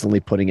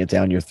constantly putting it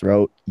down your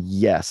throat,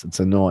 yes,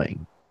 it's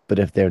annoying. But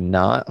if they're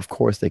not, of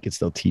course they could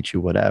still teach you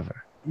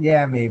whatever.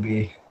 Yeah,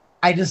 maybe.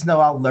 I just know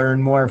I'll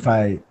learn more if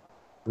I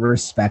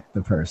respect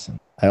the person.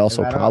 I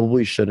also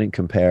probably shouldn't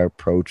compare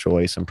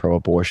pro-choice and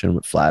pro-abortion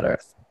with flat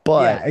Earth.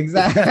 But yeah,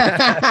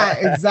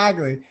 exactly.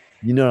 Exactly.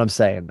 You know what I'm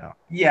saying, though.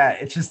 Yeah,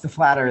 it's just the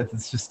flat Earth.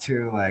 It's just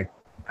too I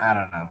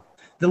don't know.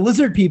 The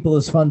lizard people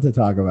is fun to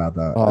talk about,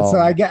 though. So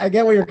I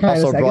get what you're kind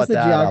of saying. Also brought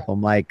that up.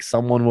 I'm like,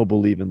 someone will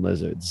believe in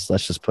lizards.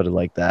 Let's just put it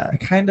like that. I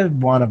kind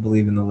of want to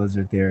believe in the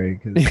lizard theory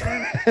because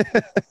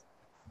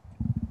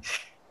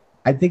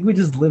I think we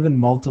just live in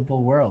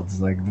multiple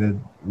worlds. Like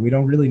we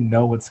don't really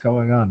know what's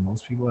going on.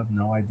 Most people have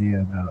no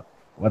idea about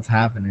what's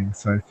happening.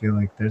 So I feel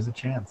like there's a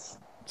chance.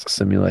 It's a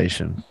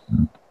simulation.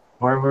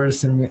 Or we're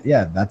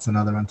yeah, that's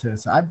another one too.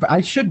 So I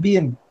should be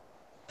in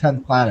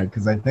 10th Planet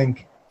because I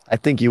think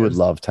you would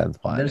love 10th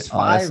Planet.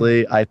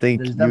 Honestly, I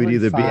think you would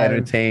either be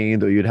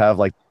entertained or you'd have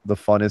like the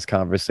funnest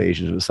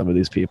conversations with some of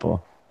these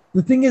people.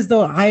 The thing is,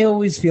 though, I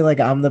always feel like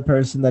I'm the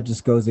person that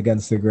just goes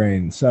against the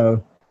grain.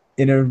 So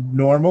in a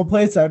normal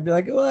place, I'd be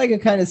like, well, I can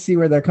kind of see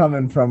where they're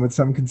coming from with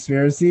some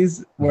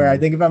conspiracies. Where I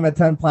think if I'm at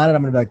 10th Planet,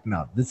 I'm going to be like,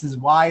 no, this is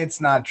why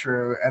it's not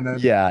true. And then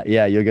yeah,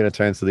 you're going to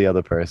turn to the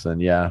other person.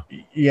 Yeah.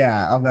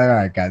 Yeah. I'm like, all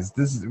right, guys,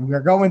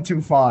 we're going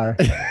too far.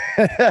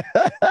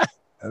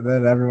 And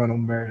then everyone will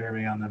murder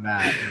me on the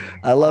mat.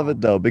 I love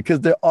it, though, because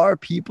there are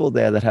people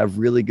there that have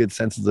really good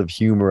senses of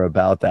humor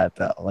about that,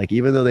 though. Like,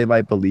 even though they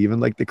might believe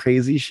in, like, the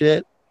crazy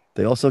shit,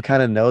 they also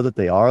kind of know that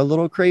they are a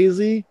little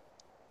crazy.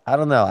 I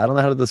don't know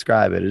how to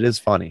describe it. It is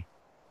funny.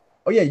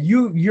 Oh, yeah,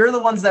 you're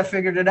the ones that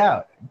figured it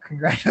out.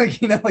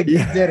 Congratulations. You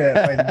did it.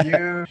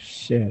 Like,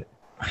 shit.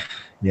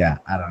 Yeah,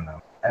 I don't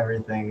know.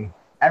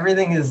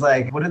 Everything is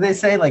like, what do they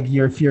say? Like,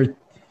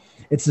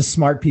 it's the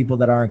smart people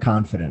that aren't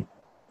confident.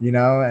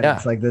 And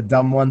it's like the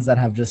dumb ones that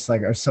have just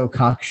like are so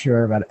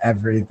cocksure about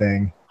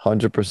everything.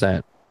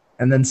 100%.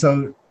 And then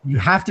so you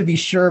have to be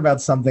sure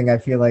about something, I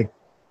feel like,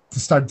 to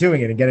start doing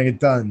it and getting it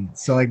done.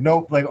 So like,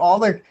 nope, like all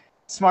the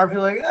smart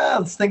people are like,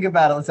 let's think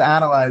about it, let's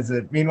analyze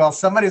it. Meanwhile,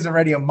 somebody's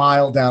already a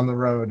mile down the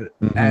road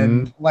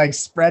and like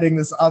spreading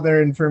this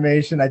other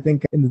information. I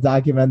think in the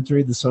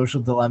documentary, The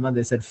Social Dilemma,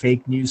 they said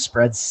fake news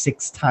spreads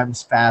 6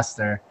 times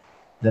faster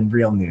than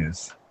real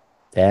news.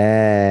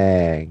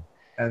 Dang.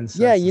 And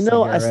so yeah,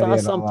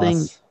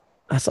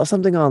 I saw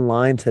something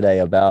online today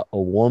about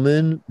a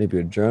woman, maybe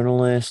a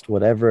journalist,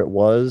 whatever it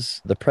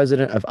was. The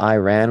president of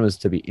Iran was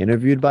to be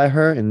interviewed by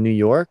her in New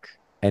York,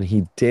 and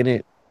he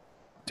didn't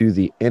do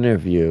the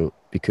interview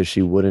because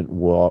she wouldn't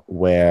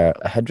wear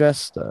a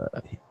headdress.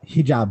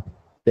 Hijab.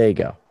 There you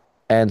go.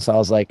 And so I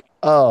was like,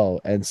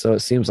 oh, and so it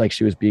seems like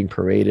she was being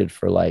paraded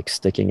for like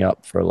sticking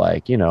up for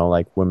like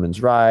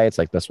women's rights.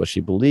 Like that's what she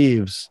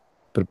believes.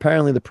 But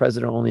apparently the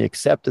president only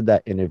accepted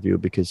that interview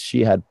because she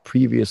had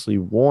previously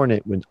worn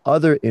it with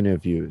other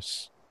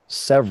interviews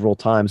several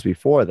times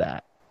before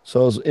that.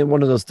 So it was in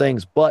one of those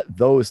things, but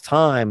those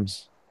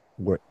times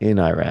were in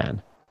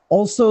Iran.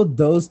 Also,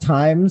 those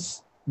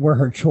times were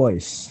her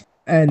choice.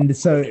 And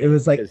so it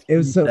was like,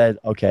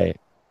 okay.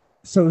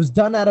 So it was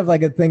done out of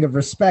like a thing of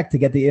respect to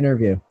get the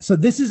interview. So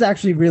this is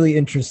actually really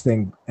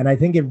interesting. And I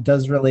think it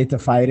does relate to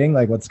fighting,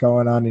 like what's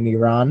going on in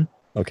Iran.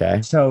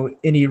 Okay. So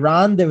in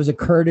Iran, there was a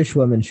Kurdish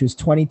woman. She was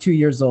 22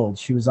 years old.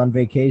 She was on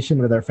vacation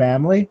with her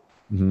family,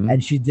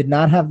 and she did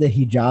not have the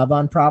hijab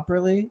on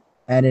properly.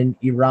 And in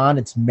Iran,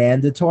 it's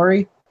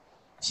mandatory.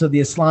 So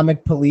the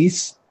Islamic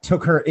police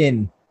took her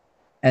in,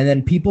 and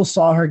then people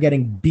saw her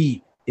getting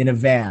beat in a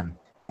van.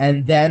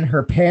 And then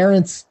her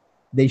parents,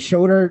 they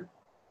showed her,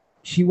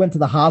 she went to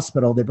the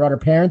hospital. They brought her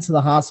parents to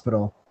the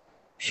hospital.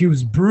 She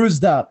was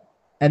bruised up,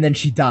 and then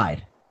she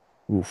died.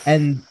 Oof.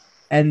 And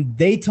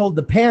they told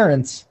the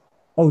parents,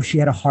 oh, she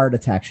had a heart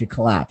attack. She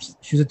collapsed.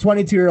 She was a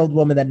 22-year-old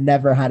woman that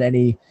never had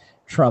any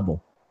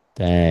trouble.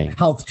 Dang.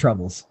 Health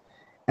troubles.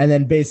 And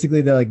then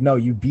basically they're like, no,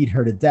 you beat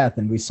her to death.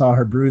 And we saw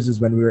her bruises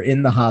when we were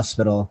in the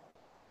hospital,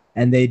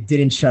 and they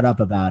didn't shut up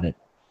about it.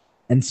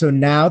 And so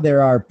now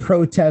there are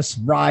protests,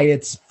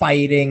 riots,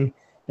 fighting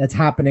that's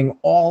happening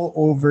all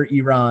over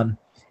Iran.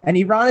 And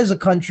Iran is a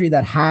country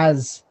that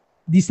has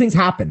these things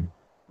happen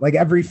like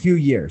every few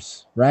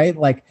years, right?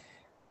 Like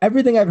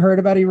everything I've heard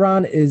about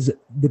Iran is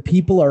the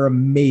people are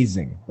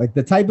amazing. Like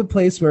the type of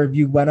place where if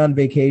you went on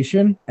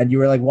vacation and you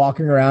were like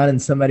walking around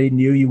and somebody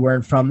knew you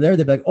weren't from there,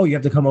 they'd be like, oh, you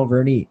have to come over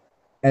and eat.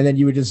 And then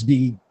you would just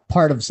be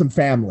part of some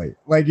family,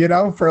 like,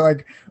 for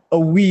like a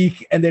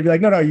week. And they'd be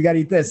like, no, you got to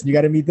eat this and you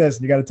got to meet this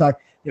and you got to talk.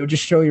 They would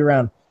just show you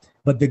around.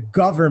 But the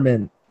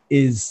government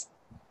is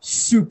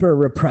super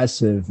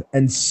repressive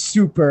and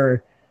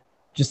super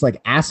just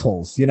like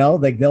assholes,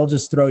 like they'll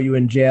just throw you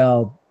in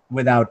jail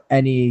without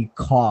any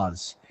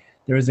cause.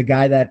 There was a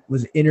guy that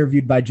was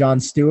interviewed by Jon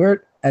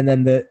Stewart, and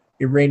then the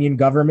Iranian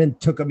government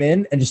took him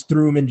in and just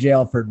threw him in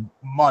jail for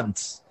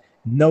months.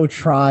 No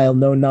trial,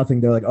 no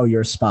nothing. They're like, oh,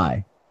 you're a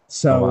spy.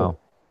 So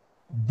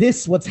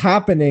what's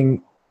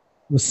happening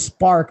was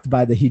sparked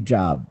by the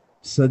hijab.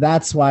 So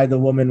that's why the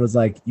woman was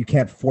like, you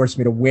can't force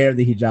me to wear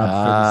the hijab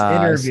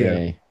for this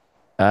interview.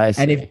 I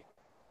see.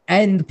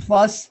 And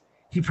plus,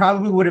 he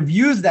probably would have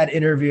used that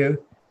interview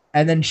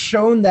and then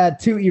shown that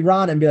to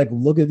Iran and be like,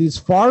 look at these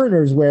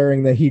foreigners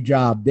wearing the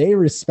hijab. They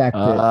respect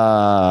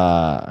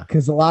it.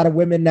 Because a lot of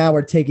women now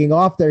are taking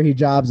off their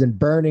hijabs and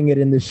burning it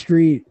in the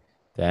street.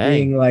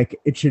 Being like,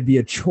 it should be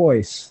a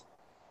choice.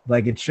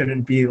 Like, it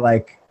shouldn't be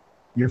like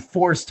you're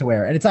forced to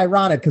wear. And it's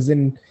ironic because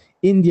in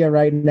India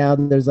right now,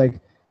 there's like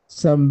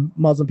some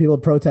Muslim people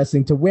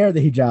protesting to wear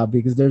the hijab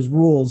because there's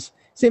rules.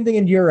 Same thing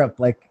in Europe,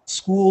 like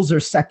schools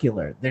are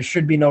secular. There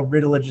should be no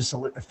religious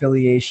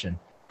affiliation.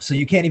 So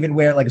you can't even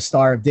wear like a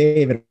Star of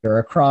David or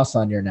a cross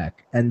on your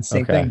neck. And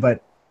same thing,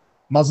 but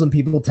Muslim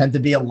people tend to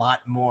be a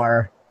lot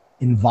more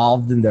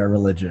involved in their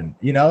religion,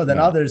 than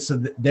others. So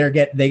they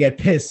get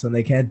pissed when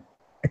they can't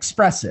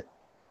express it.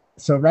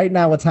 So right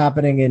now what's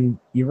happening in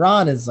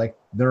Iran is like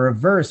the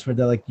reverse, where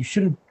they're like, you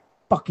shouldn't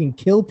fucking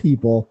kill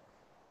people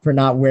for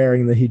not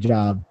wearing the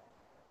hijab.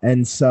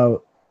 And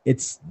so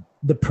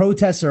the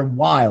protests are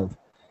wild.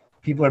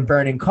 People are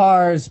burning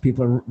cars,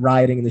 people are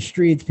rioting in the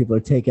streets, people are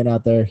taking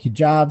out their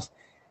hijabs.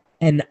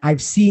 And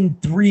I've seen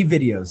 3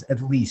 videos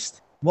at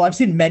least. Well, I've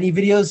seen many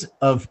videos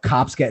of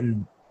cops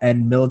and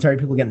military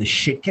people getting the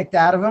shit kicked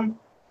out of them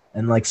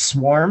and like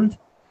swarmed.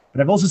 But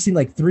I've also seen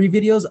like 3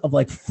 videos of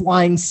like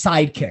flying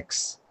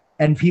sidekicks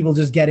and people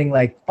just getting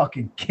like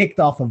fucking kicked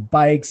off of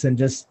bikes and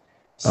just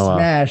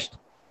smashed. Wow.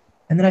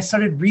 And then I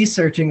started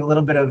researching a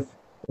little bit of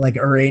like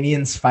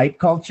Iranians' fight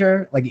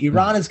culture. Like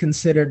Iran is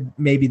considered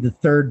maybe the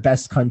 3rd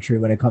best country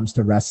when it comes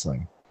to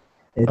wrestling.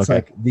 It's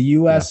like the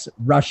US,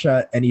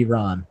 Russia, and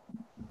Iran.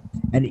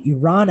 And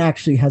Iran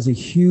actually has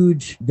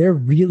they're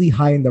really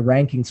high in the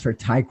rankings for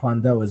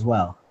Taekwondo as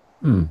well.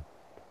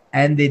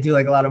 And they do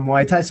like a lot of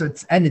Muay Thai. So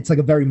it's like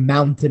a very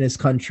mountainous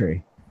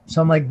country.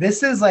 So I'm like,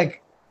 this is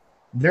like,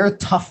 they're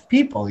tough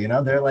people,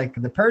 they're like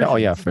the Persians. Oh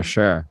yeah, for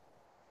sure.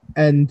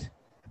 And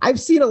I've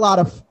seen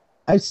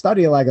I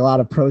study like a lot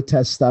of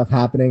protest stuff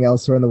happening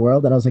elsewhere in the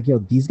world. And I was like, yo,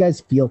 these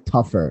guys feel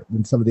tougher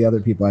than some of the other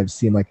people I've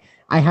seen. Like,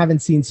 I haven't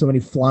seen so many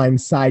flying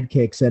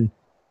sidekicks and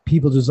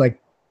people just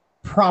like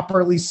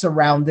properly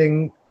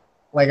surrounding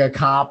like a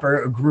cop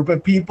or a group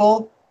of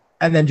people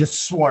and then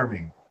just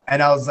swarming.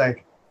 And I was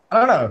like, I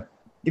don't know.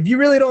 If you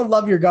really don't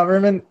love your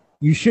government,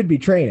 you should be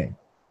training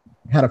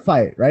how to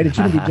fight, right? It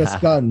shouldn't be just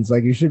guns.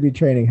 Like, you should be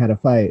training how to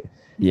fight.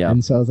 Yeah.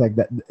 And so I was like,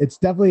 that it's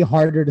definitely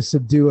harder to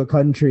subdue a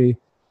country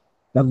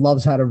that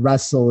loves how to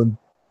wrestle and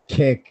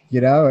kick,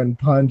 and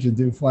punch and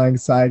do flying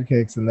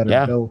sidekicks and that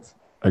are built.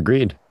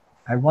 Agreed.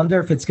 I wonder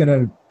if it's going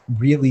to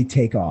really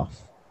take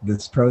off,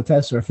 this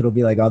protest, or if it'll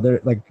be like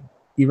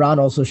Iran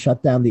also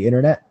shut down the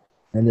internet,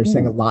 and they're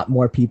saying a lot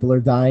more people are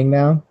dying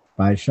now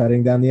by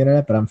shutting down the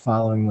internet. But I'm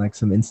following like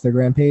some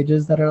Instagram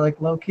pages that are like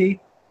low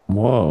key.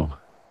 Whoa.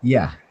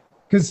 Yeah.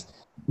 Because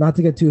not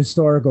to get too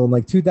historical, in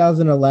like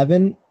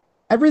 2011,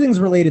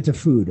 everything's related to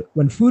food.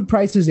 When food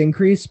prices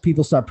increase,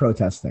 people start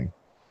protesting.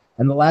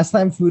 And the last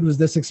time food was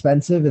this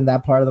expensive in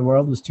that part of the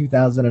world was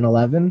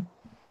 2011.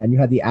 And you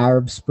had the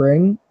Arab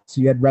Spring.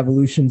 So you had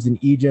revolutions in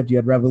Egypt. You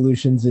had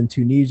revolutions in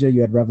Tunisia.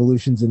 You had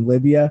revolutions in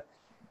Libya.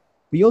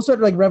 But you also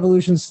had like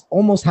revolutions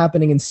almost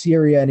happening in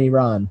Syria and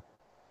Iran.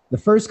 The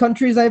first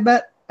countries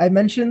I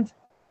mentioned,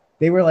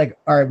 they were like,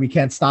 all right, we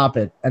can't stop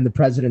it. And the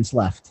presidents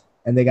left.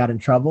 And they got in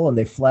trouble and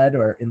they fled.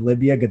 Or in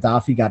Libya,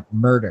 Gaddafi got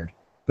murdered.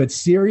 But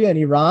Syria and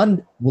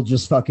Iran will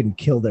just fucking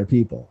kill their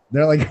people.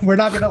 They're like, we're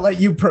not going to let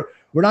you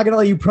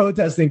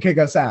protest and kick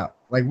us out.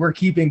 Like, we're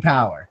keeping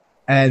power.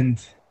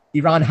 And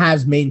Iran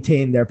has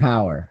maintained their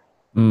power.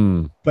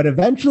 But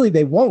eventually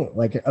they won't.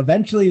 Like,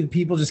 eventually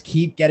people just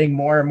keep getting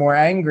more and more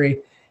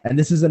angry. And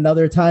this is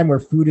another time where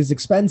food is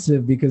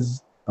expensive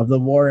because of the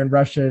war in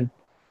Russia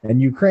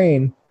and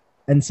Ukraine.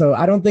 And so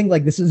I don't think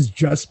like this is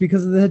just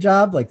because of the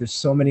hijab. Like, there's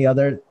so many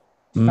other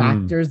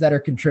factors that are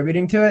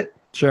contributing to it.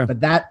 Sure. But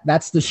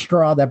that's the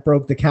straw that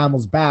broke the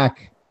camel's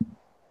back,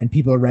 and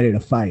people are ready to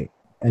fight.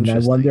 And I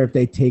wonder if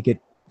they take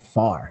it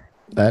far.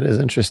 That is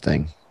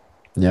interesting.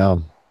 Yeah.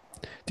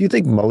 Do you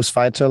think most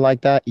fights are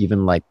like that,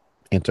 even like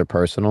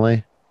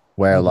interpersonally,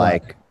 where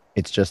like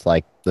it's just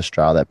like the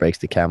straw that breaks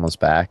the camel's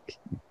back?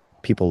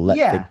 People let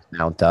things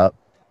mount up.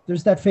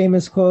 There's that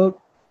famous quote,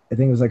 I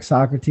think it was like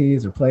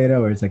Socrates or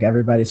Plato, where it's like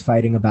everybody's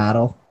fighting a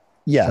battle.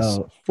 Yes,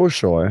 so for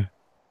sure.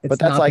 But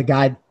that's like the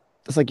guy.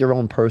 That's like your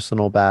own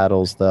personal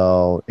battles,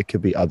 though. It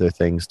could be other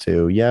things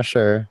too. Yeah,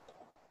 sure.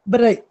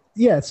 But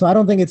so I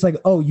don't think it's like,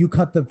 oh, you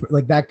cut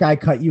that guy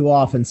cut you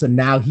off, and so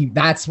now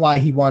that's why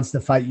he wants to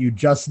fight you.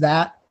 Just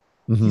that.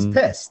 He's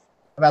pissed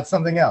about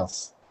something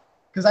else.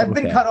 Because I've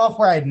been cut off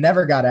where I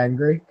never got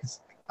angry because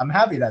I'm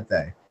happy that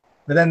day.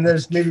 But then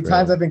there's maybe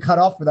times I've been cut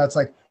off where that's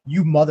like,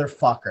 you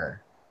motherfucker.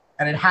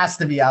 and it has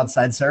to be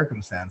outside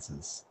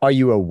circumstances. Are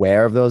you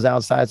aware of those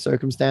outside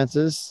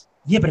circumstances?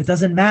 Yeah, but it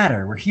doesn't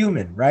matter. We're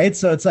human, right?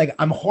 So it's like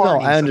I'm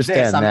horny. No, I understand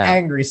so this. that. I'm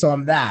angry, so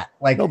I'm that.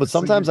 Like No, but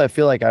sometimes I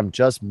feel like I'm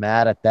just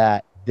mad at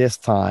that this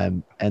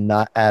time and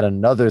not at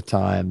another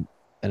time,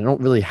 and I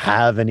don't really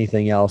have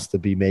anything else to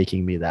be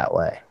making me that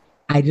way.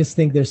 I just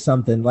think there's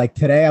something. Like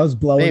today, I was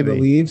blowing the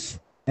leaves,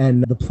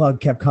 and the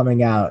plug kept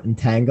coming out and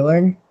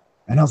tangling,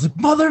 and I was like,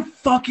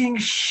 "Motherfucking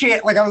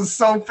shit!" Like I was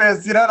so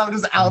pissed, you know. And I'm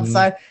just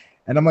outside,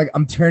 and I'm like,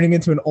 I'm turning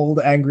into an old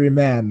angry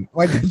man,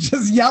 like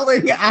just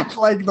yelling at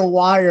like the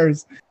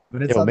wires.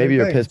 But it's maybe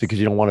you're pissed because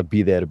you don't want to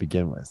be there to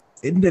begin with.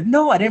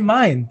 No, I didn't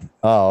mind.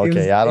 Oh,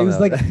 okay. I don't know.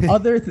 It was like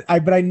other,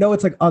 but I know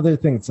it's like other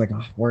things, like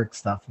work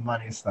stuff,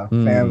 money stuff,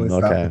 family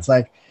stuff. It's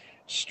like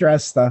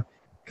stress stuff.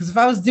 Because if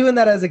I was doing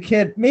that as a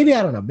kid, maybe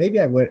I don't know. Maybe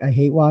I would. I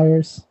hate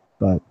wires,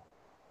 but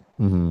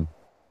I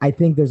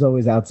think there's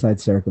always outside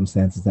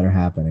circumstances that are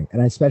happening,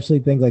 and I especially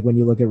think like when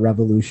you look at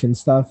revolution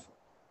stuff,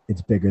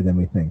 it's bigger than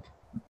we think.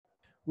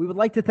 We would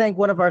like to thank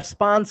one of our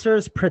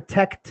sponsors,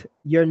 Protect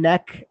Your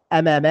Neck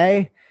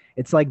MMA.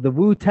 It's like the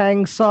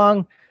Wu-Tang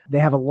song. They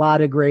have a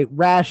lot of great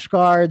rash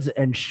guards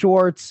and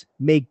shorts,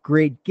 make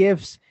great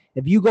gifts.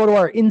 If you go to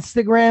our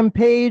Instagram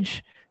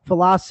page,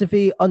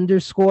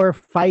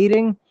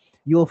 philosophy_fighting,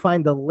 you'll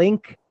find the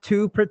link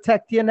to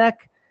Protect Your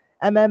Neck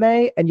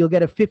MMA, and you'll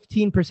get a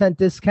 15%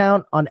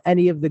 discount on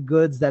any of the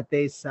goods that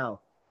they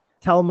sell.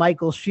 Tell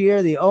Michael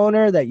Shear, the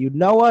owner, that you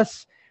know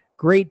us.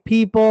 Great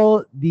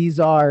people. These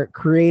are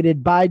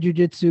created by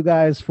jiu-jitsu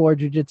guys, for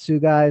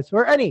jiu-jitsu guys,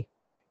 or any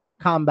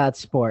combat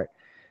sport,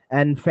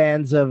 and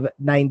fans of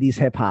 90s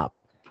hip-hop.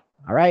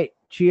 All right,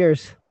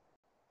 cheers.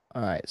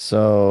 All right,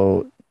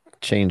 so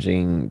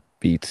changing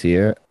beats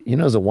here. You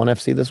know, there's a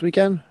 1FC this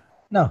weekend?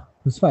 No,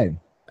 who's fighting?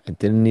 I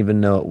didn't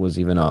even know it was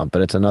even on,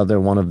 but it's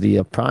another one of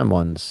the Prime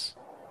ones.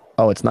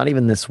 Oh, it's not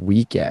even this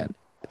weekend.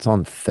 It's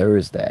on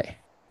Thursday.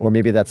 Or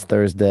maybe that's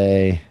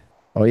Thursday.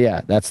 Oh,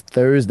 yeah, that's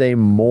Thursday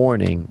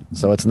morning.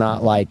 So it's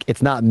not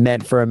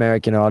meant for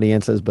American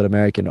audiences, but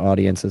American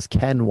audiences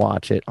can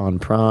watch it on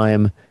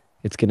Prime.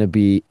 It's going to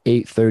be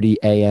 8:30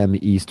 a.m.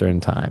 Eastern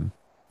time.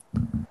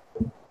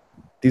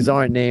 These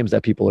aren't names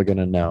that people are going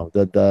to know.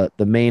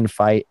 The main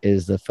fight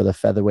is for the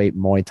featherweight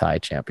Muay Thai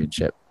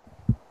championship.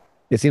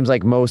 It seems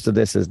like most of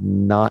this is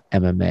not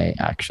MMA,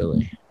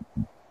 actually.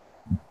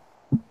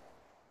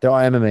 There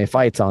are MMA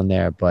fights on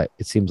there, but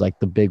it seems like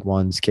the big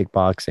ones,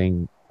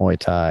 kickboxing, Muay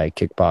Thai,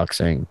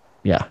 kickboxing.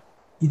 Yeah.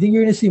 You think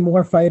you're going to see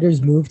more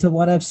fighters move to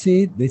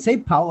 1FC? They say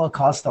Paulo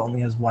Costa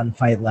only has one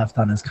fight left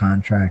on his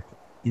contract.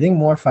 You think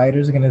more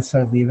fighters are going to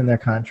start leaving their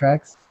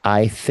contracts?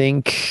 I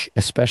think,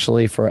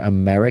 especially for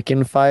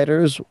American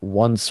fighters,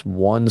 once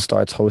one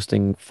starts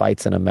hosting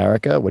fights in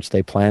America, which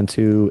they plan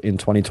to in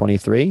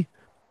 2023,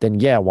 then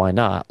yeah, why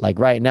not? Like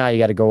right now, you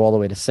got to go all the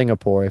way to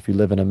Singapore if you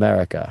live in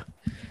America.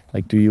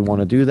 Like, do you want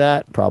to do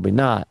that? Probably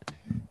not.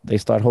 They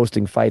start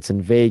hosting fights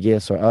in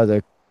Vegas or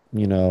other,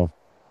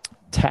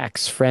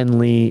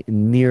 tax-friendly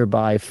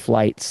nearby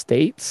flight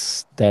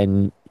states,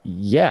 then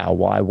yeah,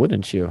 why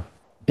wouldn't you?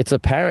 It's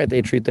apparent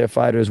they treat their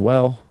fighters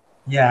well.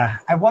 Yeah,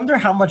 I wonder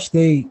how much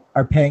they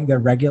are paying their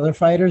regular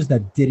fighters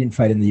that didn't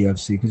fight in the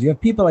UFC, because you have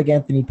people like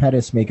Anthony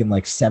Pettis making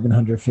like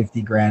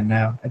 $750,000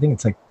 now. I think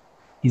it's like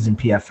he's in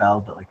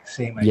PFL, but like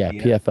same idea.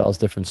 Yeah, PFL is a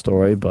different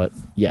story, but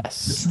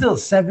yes. But still,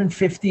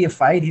 $750 a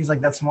fight. He's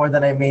like, that's more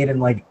than I made in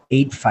like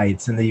 8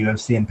 fights in the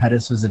UFC, and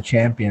Pettis was a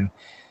champion.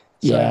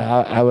 So,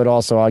 yeah, I would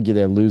also argue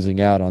they're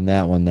losing out on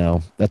that one,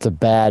 though. That's a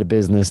bad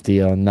business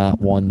deal, not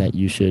one that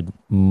you should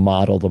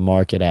model the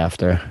market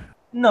after.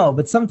 No,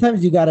 but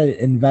sometimes you got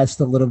to invest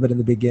a little bit in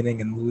the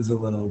beginning and lose a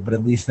little, but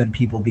at least then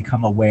people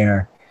become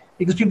aware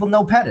because people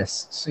know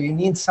Pettis. So you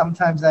need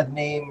sometimes that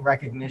name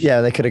recognition.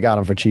 Yeah, they could have got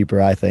him for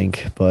cheaper, I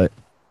think, but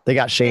they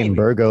got Shane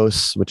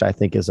Burgos, which I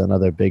think is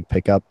another big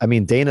pickup. I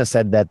mean, Dana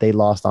said that they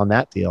lost on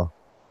that deal.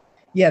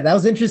 Yeah, that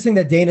was interesting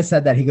that Dana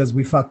said that. He goes,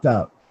 we fucked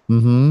up.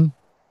 Mm-hmm.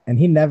 And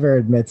he never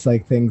admits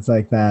like things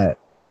like that.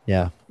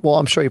 Yeah. Well,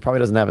 I'm sure he probably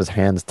doesn't have his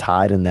hands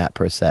tied in that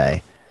per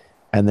se.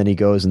 And then he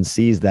goes and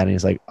sees that and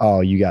he's like,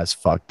 oh, you guys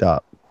fucked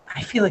up.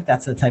 I feel like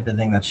that's the type of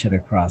thing that should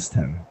have crossed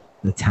him.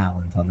 The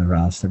talent on the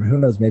roster. But who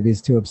knows? Maybe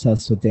he's too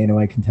obsessed with Dana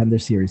White Contender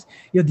Series.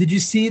 Yo, did you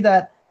see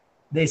that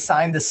they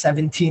signed the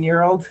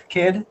 17-year-old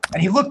kid?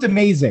 And he looked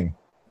amazing.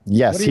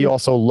 Yes, he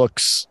also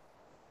looks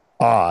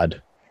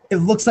odd. It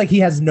looks like he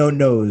has no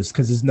nose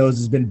because his nose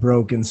has been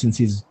broken since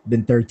he's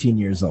been 13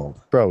 years old.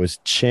 Bro, his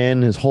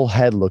chin, his whole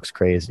head looks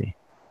crazy.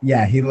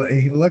 Yeah, he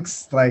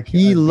looks like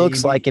he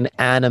looks like an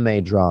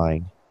anime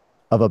drawing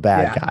of a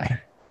bad guy.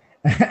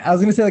 I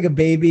was gonna say like a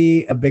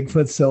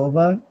Bigfoot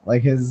Silva,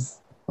 like his.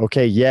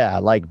 Okay, yeah,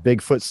 like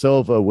Bigfoot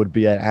Silva would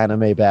be an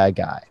anime bad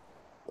guy,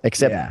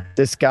 except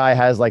this guy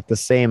has like the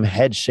same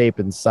head shape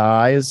and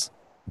size,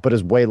 but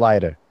is way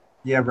lighter.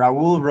 Yeah,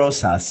 Raul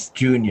Rosas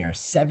Jr.,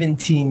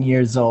 17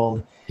 years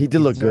old. He did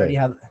look good.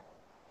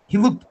 He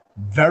looked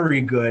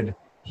very good.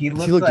 He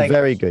looked like,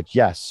 very good.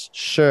 Yes,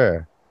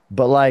 sure.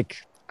 But like,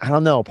 I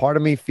don't know. Part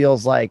of me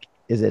feels like,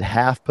 is it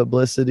half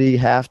publicity,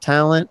 half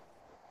talent?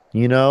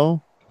 You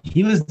know?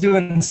 He was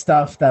doing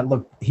stuff that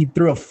looked, he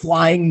threw a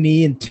flying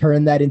knee and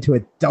turned that into a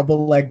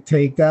double leg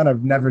takedown.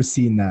 I've never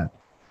seen that.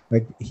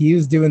 Like, he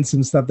was doing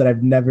some stuff that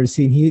I've never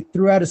seen. He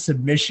threw out a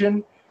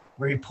submission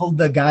where he pulled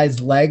the guy's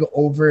leg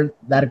over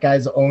that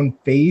guy's own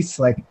face.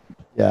 Like,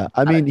 Yeah.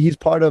 I mean, he's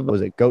part of,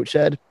 was it Goat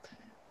Shed?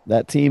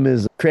 That team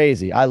is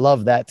crazy. I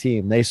love that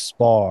team. They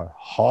spar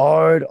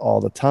hard all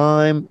the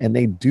time and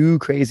they do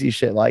crazy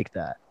shit like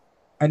that.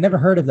 I never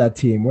heard of that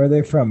team. Where are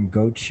they from?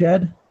 Goat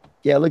Shed?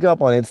 Yeah, look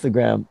up on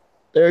Instagram.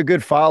 They're a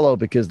good follow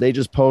because they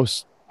just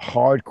post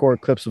hardcore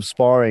clips of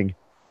sparring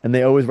and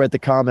they always write the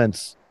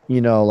comments,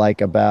 you know,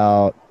 like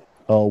about,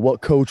 oh,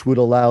 what coach would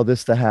allow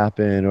this to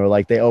happen? Or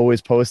like they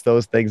always post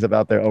those things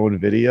about their own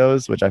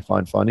videos, which I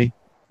find funny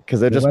because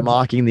they're just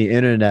mocking the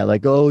internet.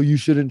 Like, oh, you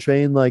shouldn't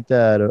train like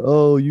that. Or,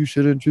 oh, you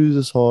shouldn't choose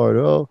this hard.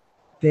 Oh,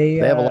 they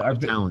have a lot of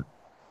talent.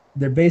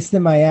 They're based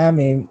in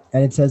Miami,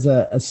 and it says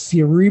a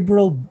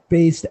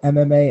cerebral-based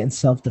MMA and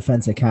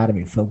self-defense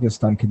academy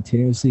focused on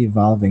continuously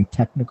evolving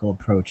technical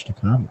approach to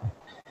combat.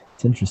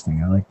 It's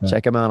interesting. I like that.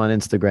 Check them out on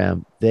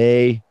Instagram.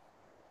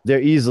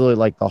 They're easily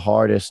like the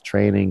hardest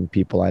training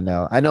people I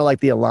know. I know like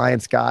the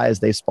Alliance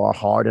guys, they spar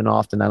hard and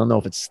often. I don't know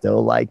if it's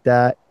still like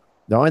that.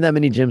 There aren't that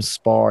many gyms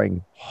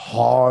sparring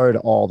hard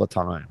all the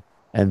time,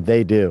 and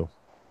they do.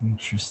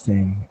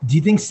 Interesting. Do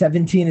you think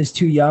 17 is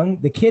too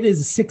young? The kid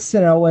is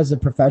 6-0 as a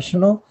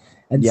professional.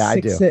 And yeah,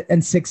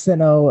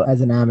 6-0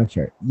 as an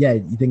amateur. Yeah,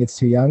 you think it's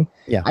too young?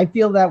 Yeah. I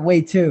feel that way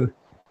too.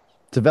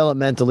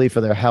 Developmentally for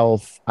their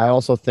health. I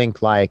also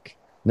think like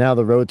now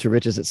the road to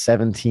riches at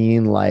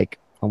 17, like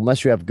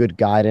unless you have good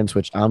guidance,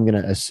 which I'm going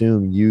to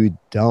assume you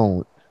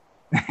don't,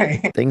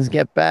 things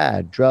get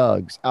bad.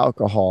 Drugs,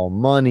 alcohol,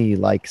 money.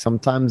 Like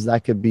sometimes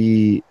that could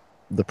be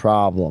the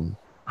problem.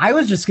 I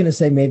was just going to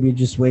say maybe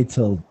just wait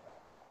till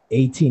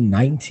 18,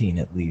 19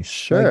 at least.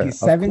 Sure. Like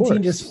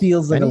 17 just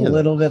feels like a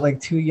little bit like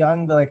too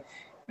young, but like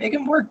make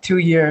him work 2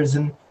 years.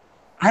 And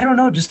I don't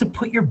know, just to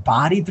put your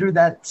body through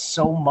that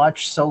so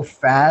much, so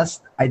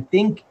fast. I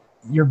think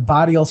your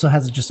body also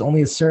has just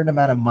only a certain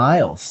amount of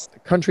miles. The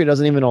country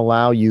doesn't even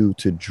allow you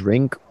to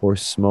drink or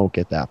smoke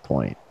at that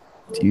point.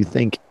 Do you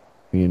think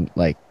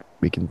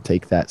we can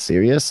take that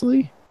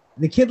seriously?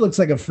 The kid looks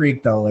like a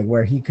freak though, like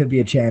where he could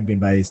be a champion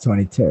by he's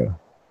 22.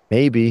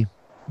 Maybe.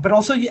 But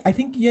also, I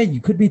think, yeah, you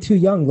could be too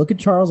young. Look at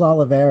Charles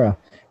Oliveira.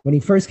 When he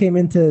first came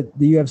into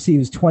the UFC, he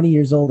was 20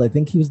 years old. I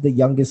think he was the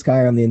youngest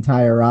guy on the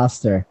entire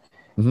roster.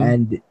 Mm-hmm.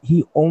 And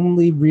he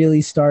only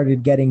really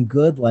started getting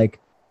good like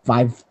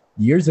 5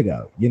 years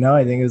ago. You know,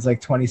 I think it was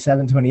like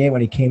 27, 28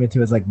 when he came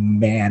into his like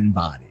man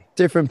body.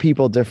 Different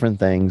people, different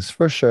things,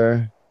 for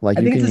sure. Like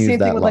I you think can it's the use same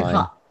that thing with line.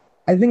 like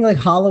I think like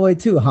Holloway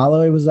too.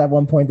 Holloway was at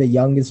one point the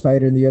youngest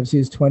fighter in the UFC. He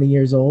was 20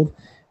 years old.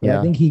 But yeah.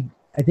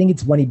 I think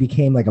it's when he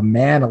became like a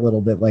man a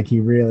little bit, like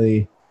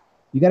you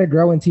got to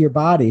grow into your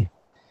body.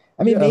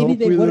 I mean, maybe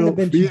they wouldn't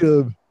have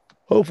been.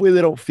 Hopefully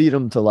they don't feed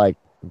him to like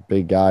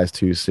big guys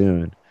too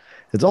soon.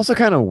 It's also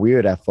kind of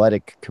weird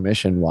athletic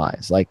commission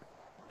wise. Like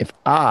if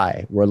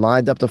I were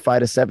lined up to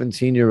fight a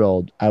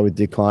 17-year-old, I would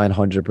decline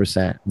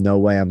 100%. No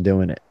way I'm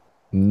doing it.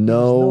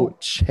 No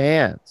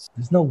chance.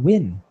 There's no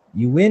win.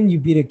 You win, you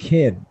beat a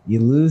kid. You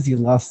lose, you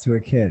lost to a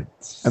kid.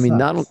 I mean,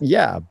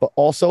 but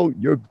also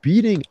you're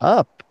beating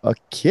up a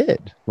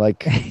kid.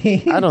 Like,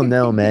 I don't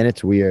know, man.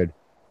 It's weird.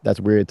 That's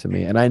weird to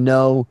me. And I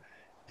know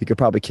he could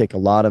probably kick a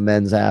lot of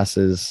men's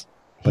asses.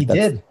 But he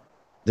did.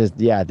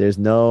 There's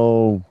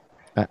no,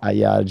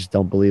 I just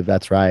don't believe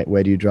that's right.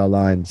 Where do you draw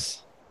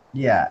lines?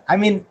 Yeah. I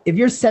mean, if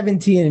you're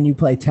 17 and you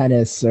play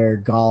tennis or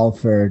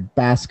golf or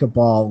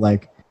basketball,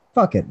 like,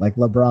 fuck it. Like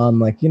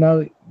LeBron, like, you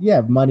know, you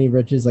have money,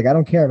 riches. Like, I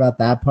don't care about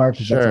that part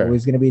because that's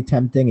always going to be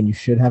tempting and you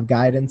should have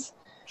guidance.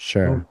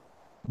 Sure. But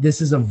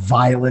this is a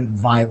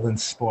violent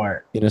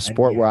sport. In a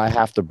sport where I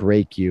have to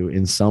break you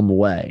in some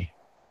way.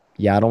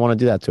 Yeah, I don't want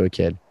to do that to a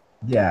kid.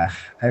 Yeah,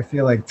 I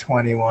feel like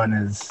 21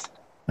 is...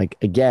 Like,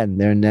 again,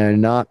 they're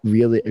not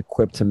really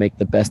equipped to make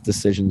the best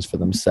decisions for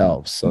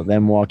themselves. So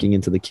them walking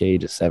into the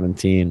cage at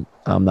 17,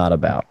 I'm not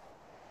about.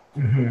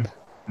 Mm-hmm.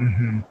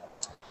 Mm-hmm.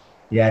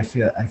 Yeah,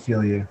 I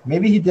feel you.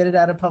 Maybe he did it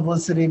out of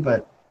publicity,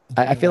 but...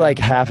 I feel like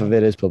half of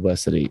it is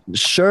publicity.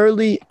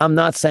 Surely, I'm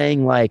not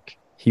saying like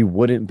he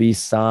wouldn't be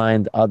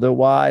signed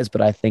otherwise, but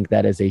I think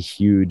that is a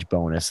huge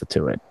bonus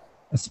to it.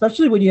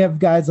 Especially when you have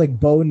guys like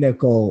Bo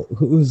Nickel,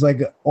 who's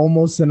like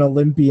almost an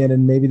Olympian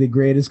and maybe the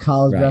greatest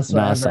college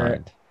wrestler ever.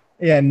 Signed.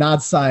 Yeah,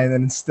 not signed,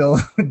 and still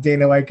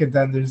Dana White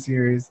Contender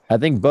Series. I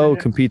think Bo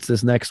competes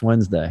this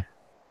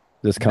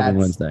coming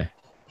Wednesday.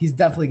 He's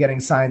definitely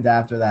getting signed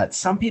after that.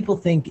 Some people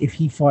think if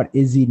he fought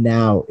Izzy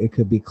now, it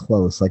could be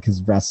close. Like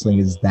his wrestling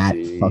is that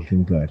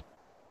fucking good.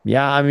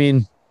 Yeah, I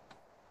mean,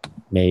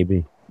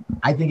 maybe.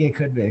 I think it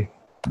could be.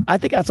 I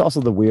think that's also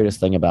the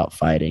weirdest thing about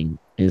fighting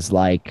is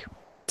like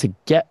to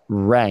get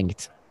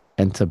ranked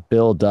and to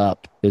build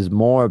up is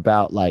more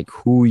about like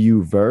who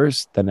you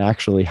verse than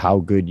actually how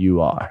good you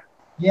are.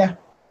 Yeah.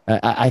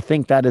 I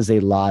think that is a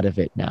lot of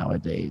it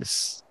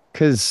nowadays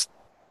because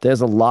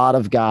there's a lot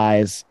of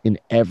guys in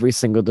every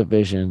single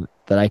division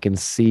that I can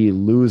see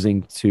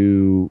losing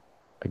to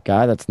a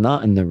guy that's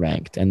not in the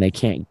ranked, and they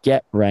can't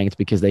get ranked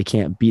because they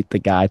can't beat the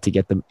guy to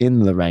get them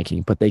in the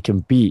ranking, but they can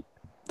beat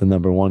the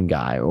number one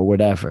guy or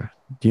whatever.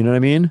 Do you know what I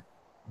mean?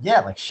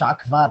 Yeah, like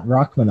Shakvat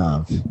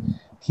Rachmanov.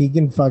 He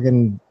can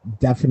fucking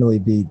definitely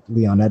beat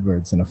Leon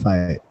Edwards in a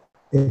fight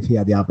if he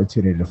had the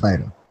opportunity to fight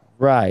him.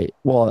 Right.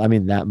 Well, I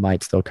mean, that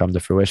might still come to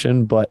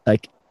fruition, but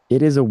like,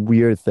 it is a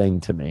weird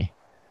thing to me.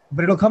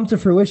 But it'll come to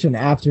fruition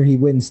after he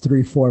wins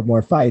 3-4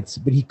 more fights.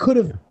 But he could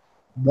have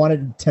won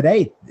it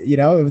today,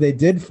 if they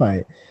did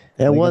fight.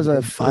 There was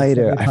a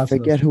fighter. I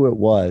forget who it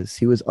was.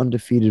 He was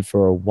undefeated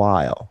for a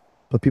while,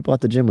 but people at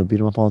the gym would beat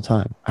him up all the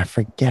time. I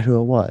forget who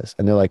it was.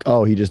 And they're like,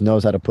 oh, he just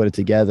knows how to put it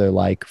together,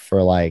 like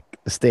for like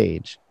the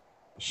stage.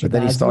 Shabazian? But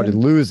then he started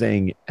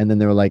losing. And then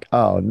they were like,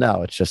 oh,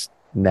 no, it's just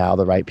now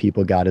the right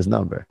people got his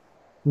number.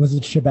 Was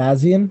it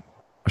Shabazian?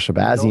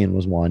 Shabazian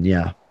was one.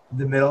 Yeah.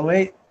 The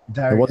middleweight?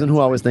 It wasn't who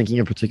I was thinking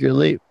of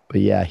particularly,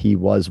 but yeah, he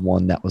was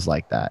one that was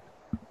like that.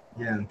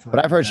 Yeah.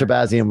 But I've heard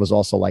Shabazian was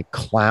also like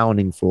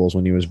clowning fools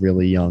when he was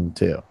really young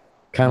too.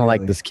 Kind of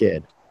like this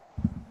kid.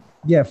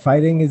 Yeah,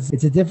 fighting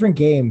it's a different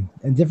game,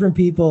 and different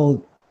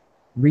people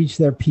reach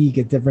their peak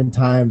at different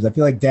times. I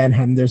feel like Dan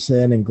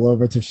Henderson and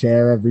Glover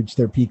Teixeira have reached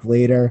their peak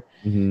later.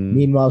 Mm-hmm.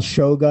 Meanwhile,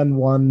 Shogun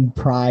won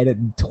Pride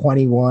at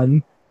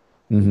 21.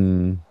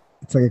 Mm-hmm.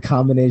 It's like a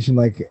combination.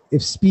 Like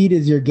if speed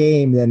is your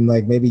game, then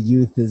like maybe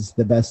youth is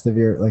the best of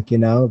your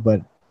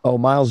but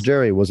Miles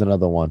Jury was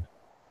another one.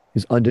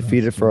 He's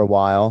undefeated for a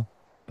while,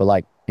 but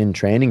like in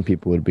training,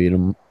 people would beat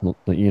him.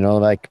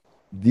 Like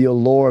the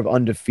allure of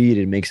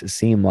undefeated makes it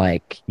seem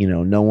like,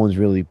 no one's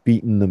really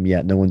beaten them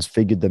yet. No one's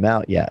figured them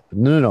out yet.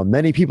 No.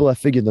 Many people have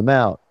figured them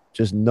out.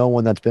 Just no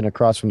one that's been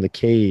across from the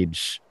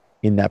cage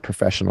in that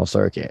professional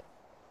circuit.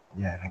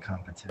 Yeah, in a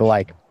competition. But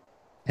like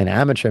an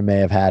amateur may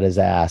have had his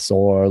ass,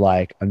 or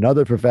like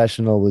another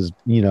professional was,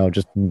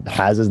 just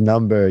has his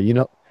number,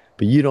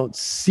 but you don't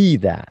see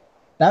that.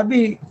 That'd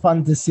be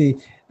fun to see.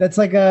 That's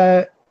like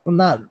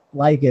not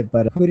like it,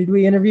 but who did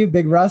we interview?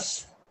 Big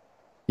Russ?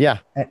 Yeah.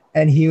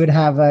 And he would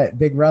have a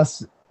Big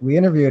Russ. We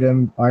interviewed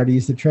him. Artie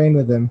used to train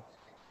with him.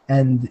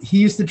 And he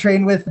used to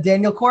train with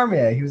Daniel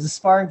Cormier. He was a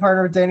sparring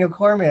partner with Daniel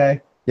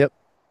Cormier. Yep.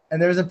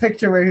 And there was a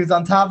picture where he was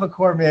on top of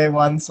Cormier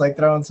once, like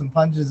throwing some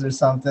punches or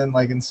something,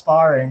 like in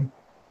sparring.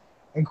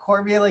 And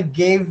Cormier like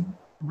gave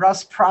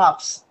Russ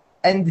props.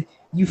 And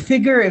you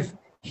figure if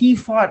he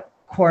fought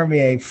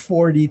Cormier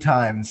 40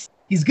 times,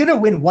 he's going to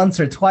win once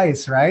or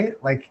twice,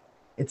 right? Like,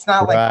 it's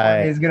not like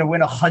Cormier's going to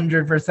win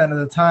 100% of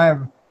the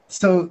time.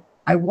 So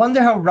I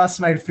wonder how Russ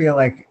might feel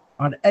like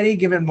on any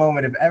given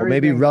moment if everything... Well,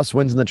 maybe Russ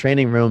wins in the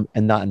training room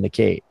and not in the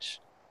cage.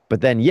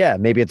 But then, yeah,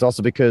 maybe it's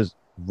also because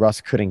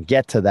Russ couldn't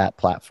get to that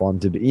platform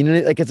to be...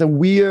 like it's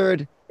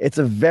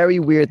a very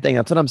weird thing.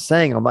 That's what I'm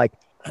saying. I'm like,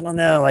 I don't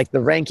know, like the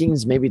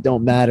rankings maybe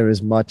don't matter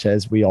as much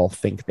as we all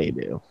think they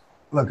do.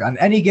 Look, on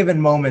any given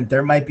moment,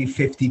 there might be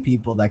 50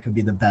 people that could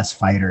be the best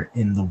fighter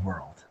in the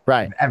world.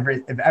 Right.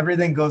 If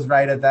everything goes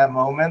right at that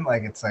moment,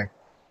 like it's like...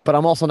 But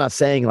I'm also not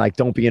saying like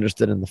don't be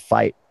interested in the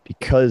fight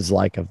because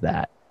like of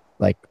that.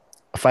 Like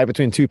a fight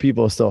between two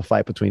people is still a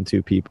fight between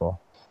two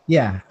people.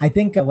 Yeah, I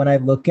think when I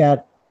look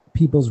at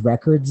people's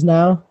records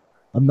now,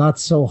 I'm not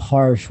so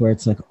harsh where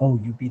it's like, oh,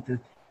 you beat the...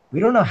 We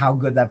don't know how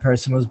good that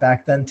person was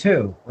back then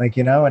too. Like,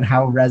 and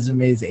how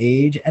resumes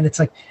age. And it's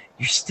like,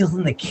 you're still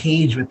in the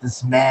cage with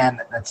this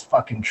man that's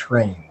fucking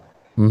trained.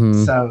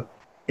 Mm-hmm. So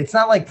it's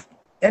not like...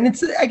 And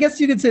I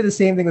guess you could say the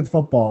same thing with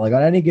football. Like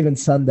on any given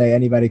Sunday,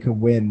 anybody could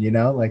win,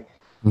 like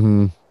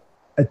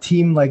a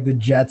team like the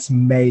Jets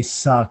may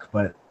suck,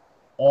 but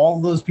all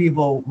those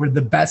people were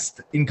the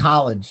best in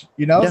college,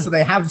 Yeah. So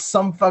they have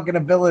some fucking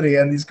ability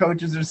and these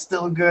coaches are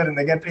still good and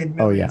they get paid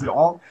millions.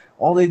 Oh, yeah.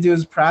 All they do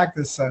is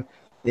practice. So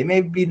they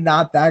may be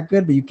not that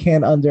good, but you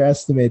can't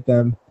underestimate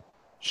them.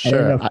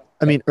 Sure.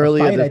 I mean,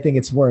 I think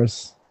it's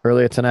worse.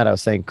 Earlier tonight, I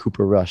was saying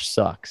Cooper Rush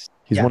sucks.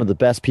 He's one of the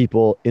best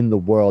people in the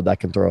world that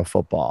can throw a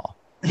football.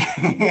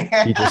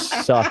 He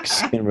just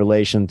sucks in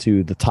relation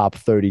to the top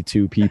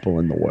 32 people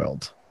in the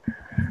world.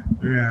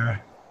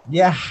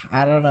 Yeah,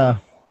 I don't know.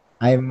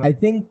 I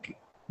think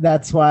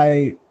that's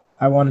why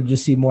I want to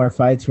just see more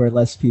fights where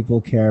less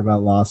people care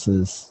about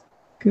losses.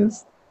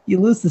 Because you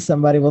lose to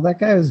somebody, well, that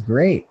guy was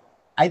great.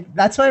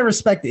 That's why I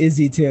respect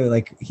Izzy too.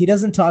 Like he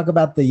doesn't talk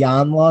about the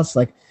Jan loss.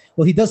 Like,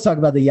 well, he does talk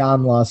about the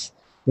Jan loss,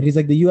 but he's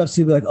like the UFC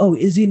will be like, oh,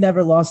 Izzy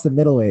never lost at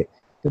middleweight.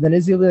 But then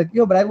Izzy will be like,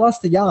 yo, but I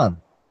lost to Jan.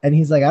 And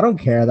he's like, I don't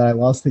care that I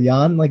lost to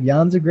Jan. Like,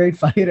 Jan's a great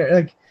fighter.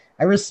 Like,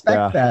 I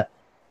respect that.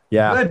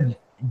 Yeah.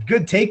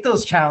 Good. Take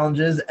those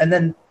challenges. And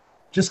then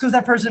just because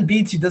that person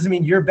beats you doesn't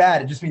mean you're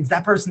bad. It just means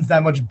that person's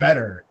that much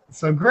better.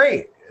 So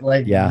great.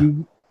 Like,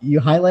 you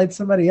highlight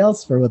somebody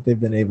else for what they've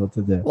been able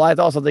to do. Well, I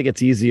also think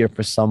it's easier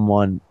for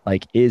someone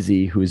like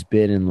Izzy, who's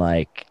been in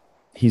like,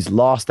 he's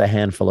lost a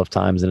handful of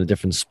times in a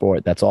different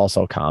sport that's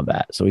also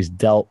combat. So he's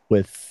dealt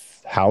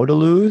with how to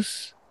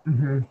lose.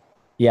 Mm-hmm.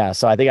 Yeah,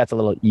 so I think that's a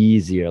little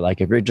easier. Like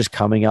if you're just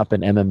coming up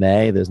in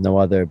MMA, there's no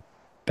other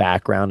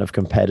background of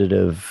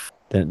competitive,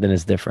 then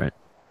it's different.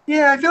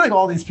 Yeah, I feel like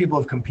all these people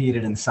have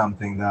competed in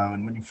something though,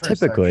 and when you first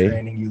start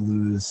training, you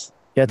lose.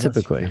 Yeah, Unless you're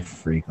typically. a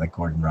freak like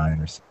Gordon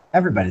Ryan or something.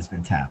 Everybody's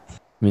been tapped.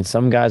 I mean,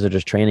 some guys are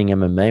just training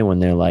MMA when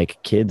they're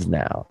like kids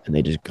now, and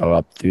they just go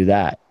up through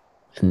that,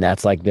 and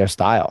that's like their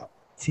style.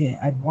 See,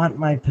 I'd want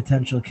my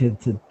potential kid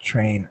to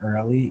train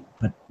early,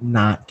 but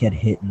not get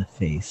hit in the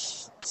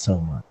face so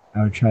much.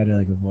 I would try to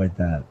like avoid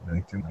that.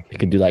 You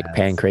could do like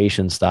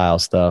pancreation style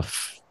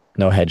stuff,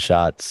 no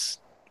headshots,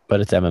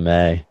 but it's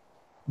MMA.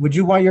 Would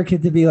you want your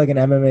kid to be like an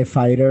MMA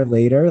fighter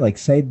later? Like,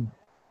 say,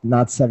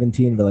 not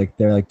 17, but like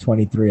they're like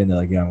 23 and they're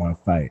like, yeah, I want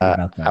to fight. What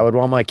about that? I would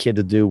want my kid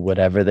to do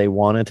whatever they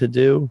wanted to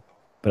do,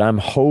 but I'm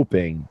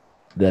hoping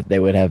that they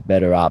would have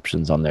better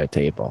options on their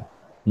table.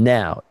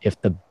 Now,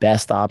 if the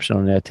best option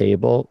on their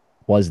table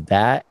was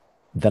that,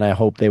 then I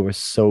hope they were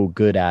so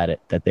good at it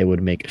that they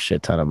would make a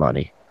shit ton of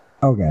money.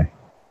 Okay.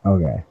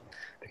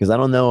 Because I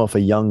don't know if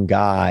a young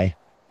guy,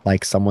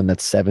 like someone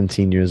that's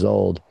 17 years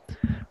old,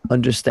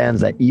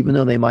 understands that even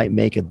though they might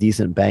make a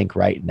decent bank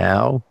right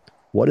now,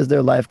 what is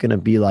their life going to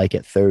be like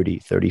at 30,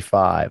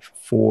 35,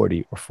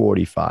 40, or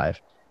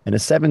 45? And a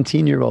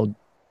 17-year-old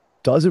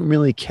doesn't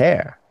really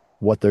care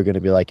what they're going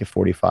to be like at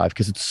 45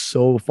 because it's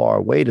so far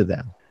away to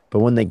them. But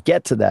when they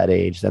get to that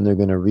age, then they're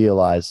going to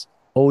realize,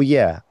 oh,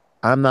 yeah,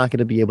 I'm not going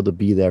to be able to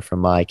be there for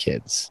my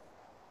kids.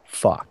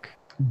 Fuck.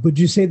 Would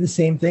you say the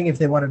same thing if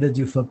they wanted to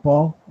do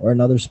football or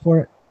another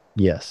sport?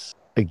 Yes.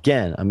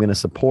 Again, I'm going to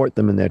support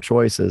them in their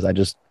choices. I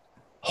just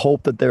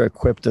hope that they're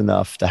equipped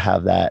enough to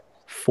have that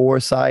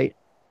foresight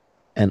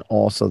and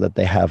also that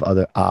they have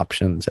other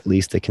options at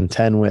least to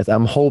contend with.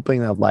 I'm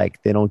hoping that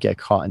like they don't get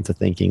caught into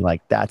thinking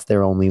like that's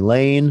their only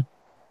lane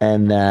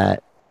and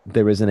that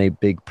there isn't a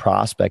big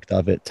prospect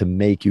of it to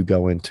make you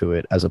go into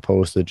it, as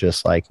opposed to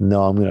just like,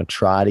 no, I'm going to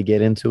try to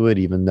get into it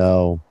even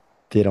though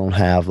they don't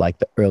have like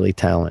the early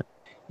talent.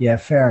 Yeah,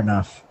 fair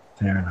enough.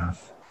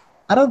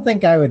 I don't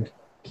think I would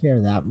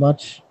care that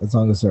much as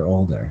long as they're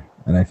older.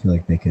 And I feel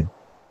like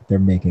they're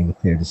making a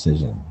clear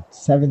decision.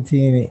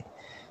 17,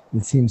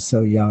 it seems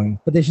so young,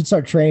 but they should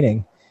start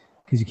training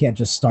because you can't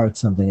just start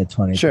something at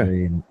 23 Sure.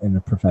 in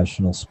a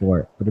professional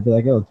sport. But it'd be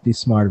like, oh, let's be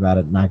smart about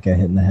it, not get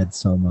hit in the head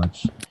so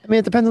much. I mean,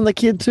 it depends on the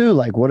kid too.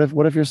 Like what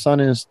if your son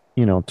is,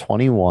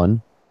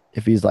 21,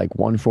 if he's like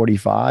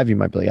 145, you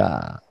might be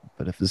like,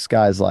 but if this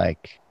guy's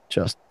like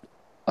just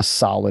a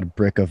solid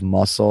brick of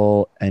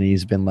muscle and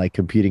he's been like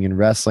competing in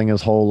wrestling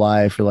his whole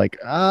life, you're like,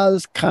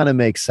 this kind of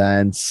makes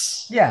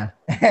sense. Yeah.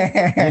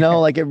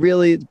 Like it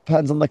really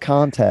depends on the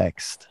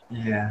context.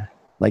 Yeah.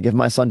 Like if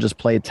my son just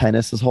played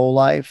tennis his whole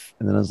life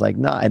and then I was like,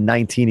 nah, at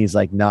 19, he's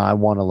like, nah, I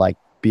want to like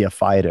be a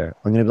fighter.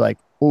 I'm going to be like,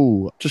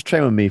 ooh, just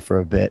train with me for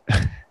a bit.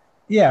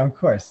 Yeah, of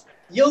course.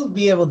 You'll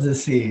be able to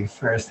see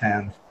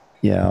firsthand.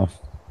 Yeah.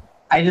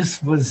 I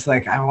just was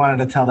like, I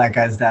wanted to tell that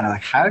guy's dad, I'm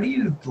like, how do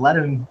you let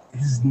him?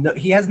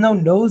 He has no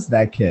nose,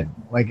 that kid.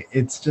 Like,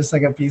 it's just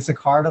like a piece of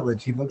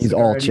cartilage. He's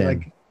all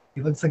chin.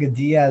 He looks like a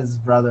Diaz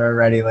brother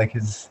already. Like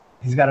he's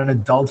got an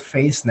adult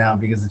face now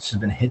because it's just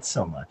been hit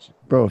so much.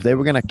 Bro, if they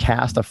were going to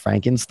cast a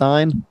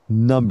Frankenstein,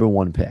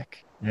 #1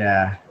 pick.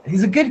 Yeah.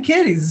 He's a good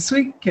kid. He's a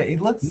sweet kid. He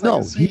looks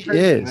like a sweet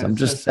person. He is. I'm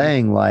just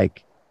saying,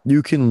 like,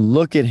 you can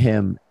look at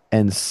him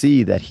and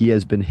see that he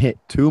has been hit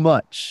too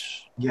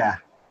much. Yeah.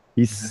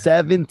 He's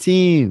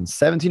 17.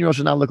 17-year-olds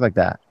should not look like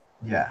that.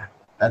 Yeah.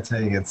 That's how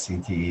you get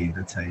CTE.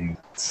 That's how you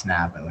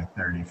snap at like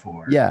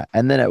 34. Yeah.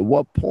 And then at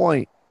what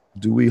point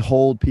do we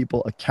hold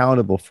people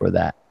accountable for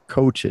that?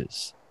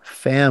 Coaches,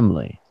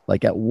 family.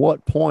 Like at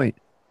what point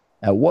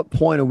are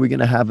we going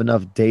to have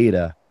enough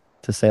data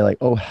to say like,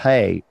 oh,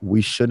 hey,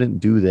 we shouldn't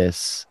do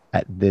this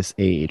at this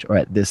age or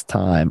at this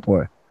time?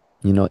 Or,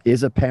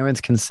 is a parent's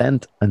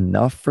consent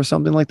enough for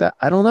something like that?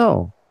 I don't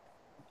know.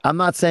 I'm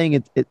not saying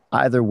it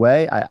either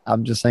way.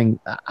 I'm just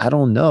saying, I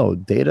don't know.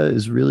 Data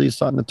is really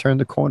starting to turn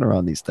the corner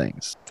on these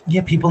things.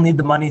 Yeah, people need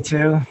the money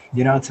too.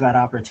 It's about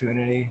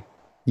opportunity.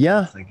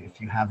 Yeah. It's like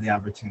if you have the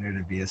opportunity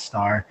to be a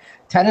star.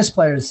 Tennis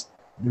players,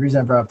 the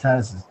reason I brought up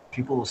tennis is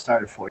people will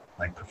start for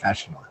like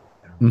professional.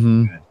 They're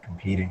really good,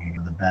 competing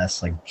against the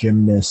best, like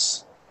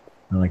gymnasts.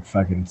 They're like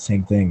fucking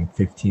same thing,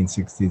 15,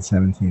 16,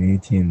 17,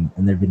 18.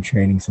 And they've been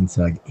training since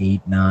like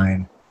 8,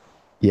 9.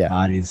 Yeah.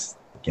 Bodies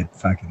get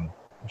fucking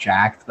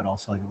jacked, but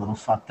also like a little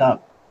fucked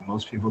up.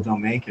 Most people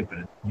don't make it,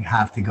 but you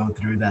have to go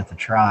through that to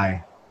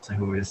try. So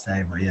who would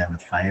say, but yeah,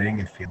 with fighting,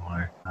 it feels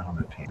more, a little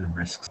bit the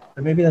risks.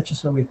 But maybe that's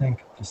just what we think.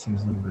 It just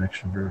seems a little bit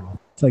extra brutal.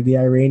 It's like the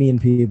Iranian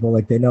people,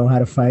 like they know how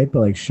to fight,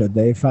 but like should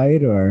they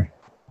fight or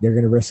they're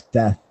going to risk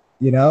death,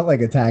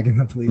 like attacking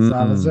the police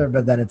officer.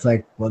 But then it's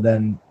like, well,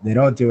 then they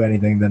don't do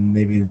anything. Then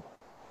maybe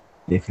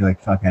they feel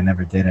like, fuck, I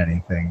never did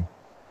anything.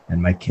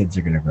 And my kids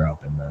are going to grow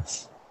up in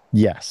this.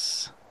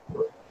 Yes.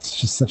 It's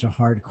just such a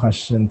hard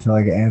question to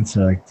like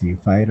answer. Like, do you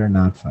fight or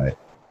not fight?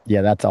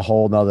 Yeah, that's a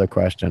whole nother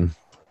question.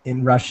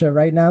 In Russia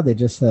right now, they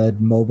just had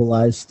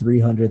mobilized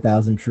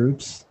 300,000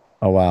 troops.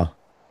 Oh, wow.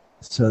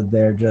 So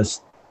they're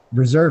just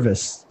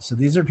reservists. So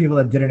these are people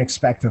that didn't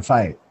expect to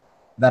fight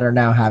that are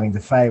now having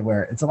to fight,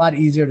 where it's a lot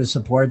easier to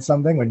support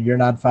something when you're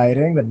not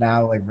fighting, but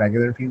now like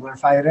regular people are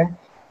fighting.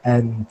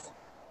 And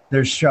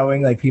they're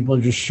showing like people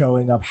just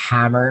showing up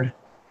hammered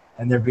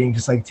and they're being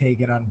just like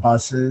taken on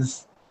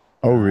buses.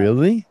 Oh,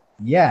 really?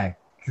 Yeah,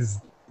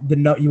 because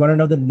you want to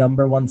know the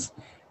number ones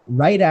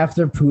right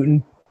after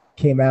Putin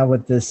came out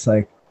with this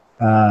like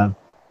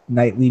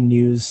nightly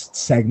news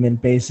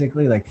segment,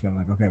 basically like I'm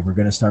like, okay, we're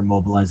gonna start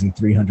mobilizing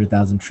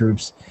 300,000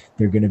 troops.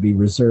 They're gonna be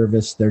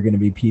reservists. They're gonna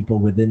be people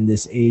within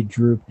this age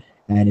group,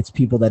 and it's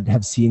people that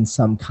have seen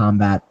some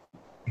combat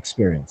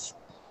experience.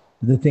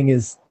 The thing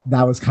is,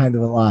 that was kind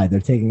of a lie. They're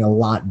taking a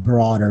lot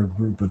broader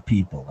group of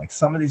people. Like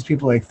some of these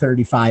people are like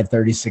 35,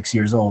 36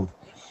 years old.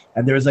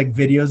 And there's like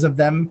videos of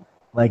them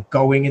like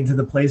going into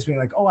the place being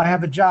like, oh, I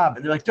have a job.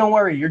 And they're like, don't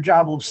worry, your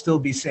job will still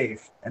be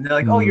safe. And they're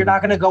like, oh, you're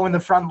not going to go in the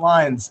front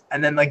lines.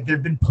 And then like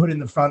they've been put in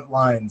the front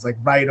lines like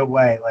right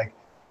away. Like,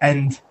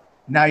 and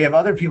now you have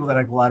other people that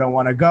are like, well, I don't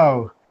want to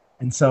go.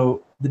 And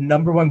so the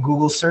number one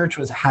Google search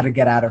was how to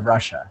get out of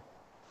Russia.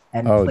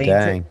 And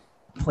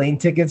plane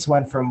tickets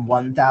went from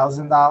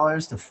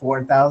 $1,000 to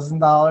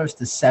 $4,000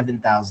 to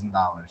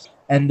 $7,000.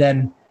 And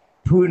then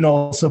Putin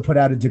also put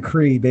out a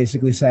decree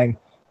basically saying,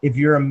 if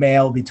you're a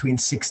male between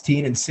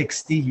 16 and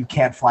 60, you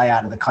can't fly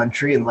out of the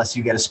country unless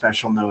you get a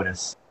special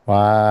notice.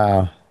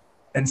 Wow.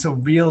 And so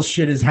real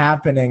shit is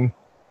happening.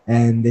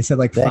 And they said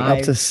like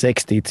up to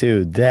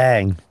 62.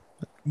 Dang.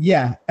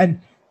 Yeah.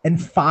 And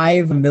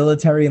 5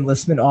 military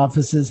enlistment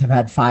offices have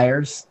had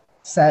fires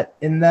set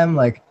in them.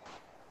 Like,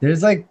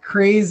 there's like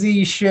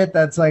crazy shit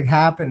that's like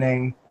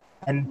happening.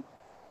 And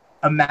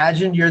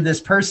imagine you're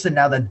this person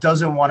now that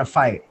doesn't want to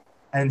fight.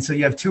 And so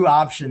you have 2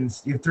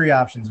 options. You have 3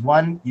 options.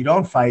 1, you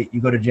don't fight. You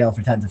go to jail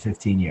for 10 to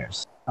 15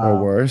 years. Or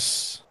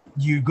worse.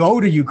 You go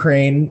to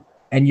Ukraine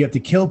and you have to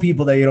kill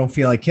people that you don't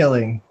feel like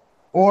killing.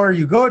 Or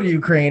you go to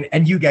Ukraine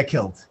and you get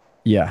killed.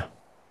 Yeah.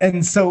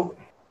 And so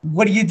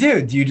what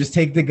do? Do you just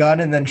take the gun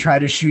and then try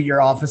to shoot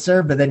your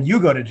officer, but then you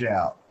go to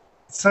jail?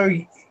 So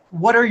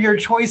what are your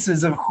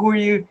choices of who are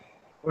you?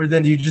 Or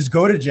then you just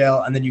go to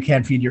jail and then you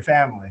can't feed your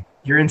family.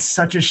 You're in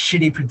such a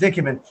shitty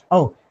predicament.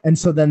 Oh, and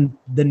so then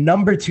the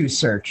number 2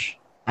 search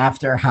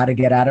after how to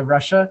get out of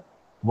Russia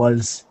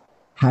was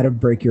how to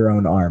break your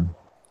own arm.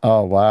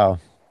 Oh, wow.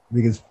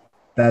 Because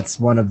that's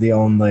one of the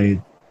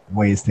only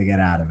ways to get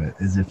out of it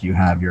is if you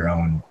have your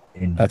own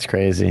injury. That's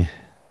crazy.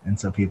 And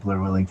so people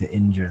are willing to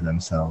injure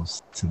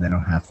themselves so they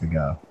don't have to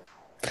go.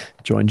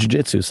 Join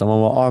jiu-jitsu.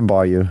 Someone will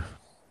armbar you.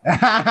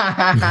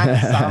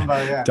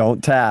 Samba, yeah.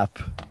 Don't tap.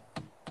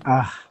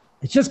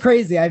 It's just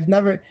crazy. I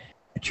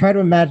try to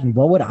imagine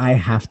what would I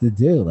have to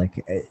do.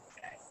 Like,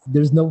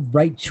 there's no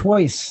right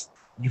choice.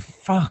 You're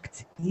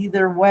fucked.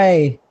 Either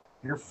way,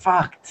 you're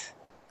fucked.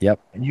 Yep.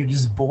 And you're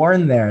just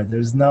born there.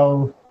 There's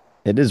no...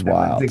 It is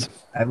wild.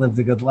 I lived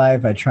a good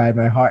life. I tried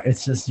my heart.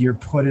 It's just you're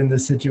put in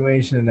this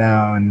situation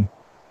now, and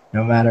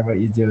no matter what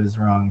you do is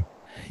wrong.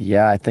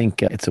 Yeah, I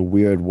think it's a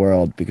weird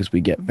world because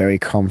we get very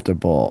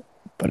comfortable,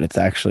 but it's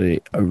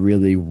actually a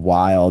really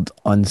wild,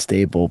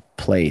 unstable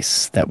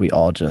place that we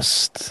all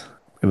just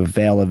have a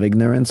veil of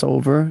ignorance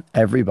over,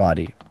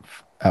 everybody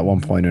at one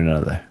point or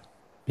another.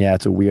 Yeah,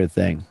 it's a weird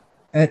thing.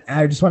 And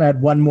I just want to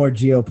add one more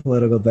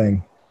geopolitical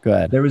thing. Go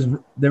ahead.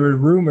 There were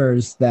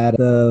rumors that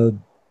the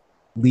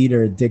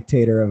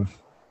dictator of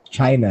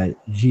China,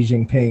 Xi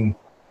Jinping,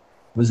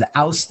 was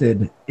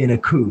ousted in a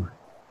coup,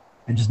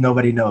 and just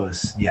nobody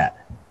knows yet.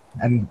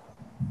 And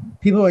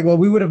people are like, well,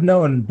 we would have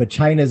known, but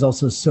China is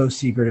also so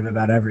secretive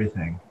about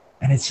everything.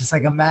 And it's just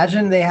like,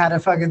 imagine they had a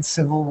fucking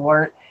civil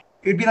war.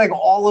 It'd be like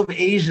all of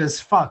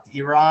Asia's fucked.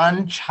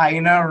 Iran,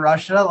 China,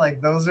 Russia,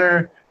 like those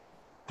are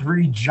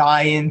 3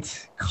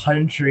 giant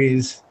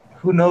countries.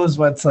 Who knows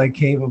what's like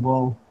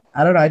capable?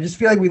 I don't know. I just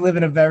feel like we live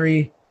in a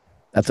very...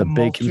 That's a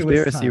big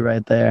conspiracy time.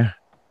 Right there.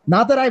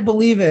 Not that I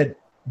believe it,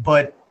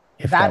 but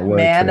that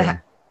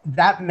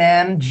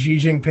man, Xi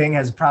Jinping,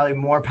 has probably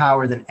more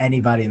power than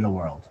anybody in the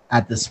world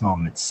at this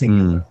moment,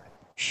 singularly.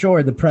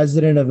 Sure, the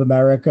president of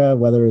America,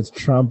 whether it's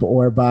Trump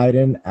or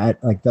Biden,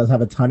 does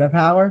have a ton of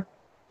power.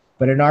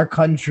 But in our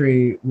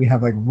country, we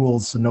have like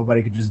rules so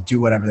nobody can just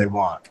do whatever they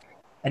want.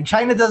 And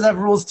China does have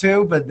rules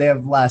too, but they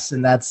have less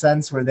in that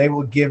sense where they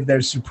will give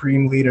their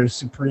supreme leaders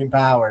supreme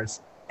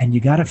powers. And you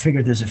got to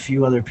figure there's a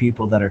few other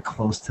people that are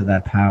close to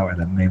that power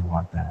that may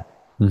want that.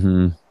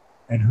 Mm-hmm.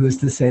 And who's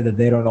to say that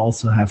they don't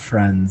also have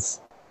friends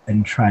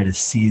and try to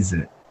seize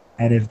it?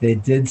 And if they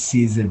did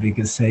seize it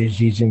because, say,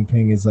 Xi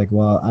Jinping is like,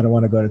 well, I don't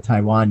want to go to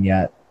Taiwan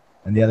yet.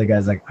 And the other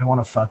guy's like, I want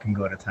to fucking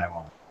go to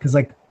Taiwan. Because,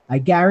 like, I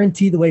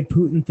guarantee the way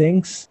Putin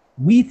thinks,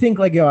 we think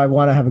like, yo, I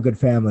want to have a good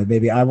family.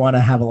 Maybe I want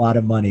to have a lot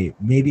of money.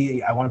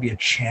 Maybe I want to be a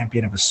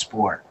champion of a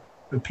sport.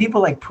 But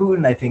people like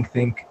Putin, I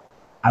think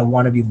I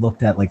want to be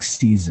looked at like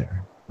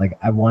Caesar. Like,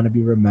 I want to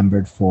be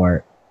remembered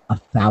for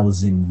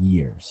 1,000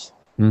 years.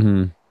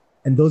 Mm-hmm.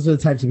 And those are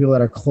the types of people that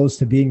are close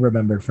to being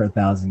remembered for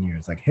 1,000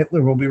 years. Like,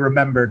 Hitler will be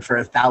remembered for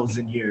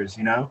 1,000 years,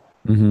 you know?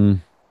 Mm-hmm.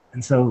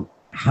 And so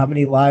how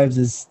many lives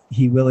is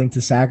he willing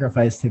to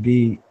sacrifice to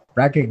be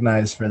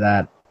recognized for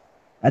that?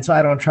 That's why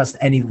I don't trust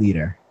any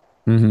leader.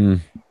 Mm-hmm.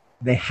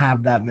 They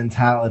have that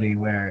mentality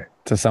where...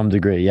 To some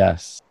degree,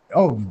 yes.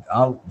 Oh,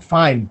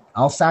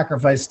 I'll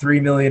sacrifice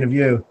 3 million of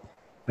you,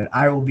 but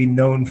I will be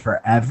known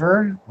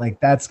forever. Like,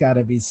 that's got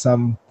to be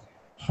some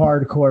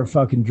hardcore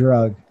fucking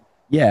drug.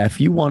 Yeah,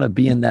 if you want to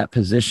be in that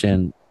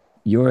position,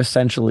 you're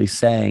essentially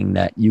saying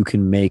that you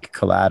can make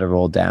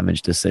collateral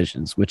damage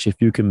decisions, which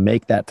if you can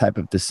make that type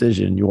of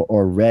decision, you're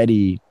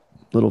already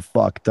a little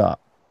fucked up.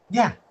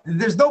 Yeah,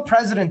 there's no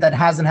president that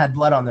hasn't had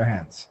blood on their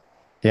hands.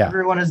 Yeah.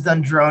 Everyone has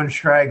done drone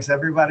strikes.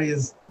 Everybody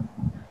has,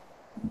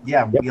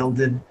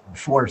 wielded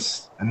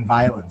force and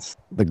violence.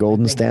 The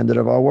golden standard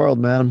of our world,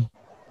 man.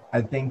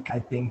 I think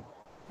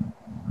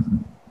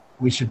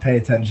we should pay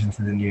attention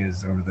to the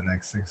news over the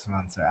next 6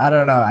 months. I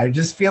don't know. I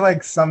just feel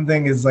like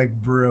something is like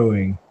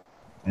brewing,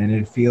 and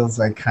it feels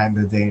like kind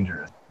of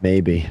dangerous.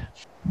 Maybe.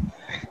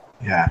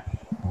 Yeah,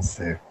 we'll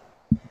see.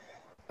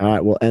 All right,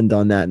 we'll end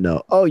on that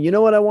note. Oh, you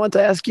know what I want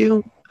to ask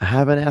you? I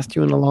haven't asked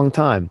you in a long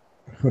time.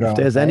 If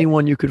there's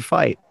anyone you could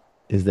fight,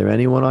 is there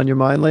anyone on your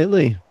mind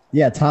lately?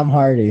 Yeah, Tom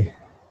Hardy.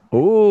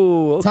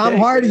 Ooh, okay. Tom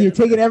Hardy, you're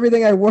taking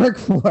everything I work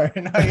for.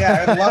 No,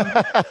 yeah, I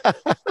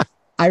love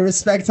I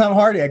respect Tom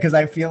Hardy because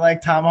I feel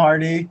like Tom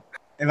Hardy,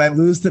 if I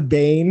lose to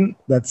Bane,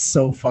 that's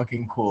so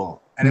fucking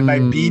cool. And if I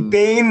beat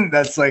Bane,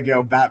 that's like,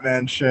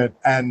 Batman shit.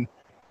 And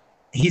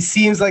he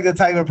seems like the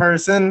type of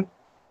person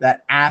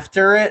that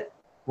after it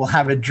will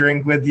have a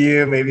drink with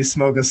you, maybe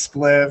smoke a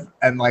spliff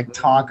and like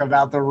talk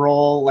about the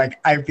role. Like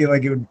I feel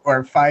like it would,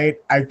 or fight.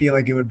 I feel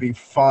like it would be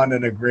fun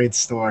and a great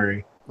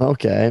story.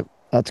 Okay,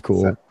 that's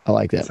cool. So, I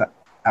like that. So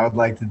I would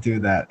like to do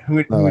that.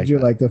 Who would you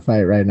like to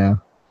fight right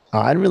now?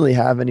 I didn't really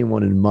have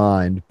anyone in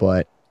mind,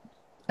 but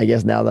I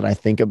guess now that I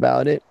think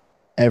about it,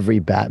 every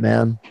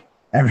Batman,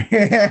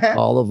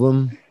 all of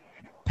them.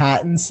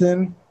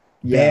 Pattinson,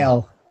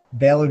 Bale.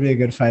 Bale would be a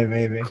good fight,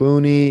 maybe.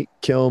 Clooney,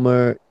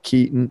 Kilmer,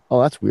 Keaton.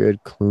 Oh, that's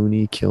weird.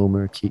 Clooney,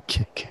 Kilmer,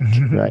 Keaton,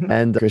 right?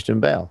 And Christian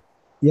Bale.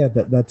 Yeah,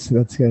 that's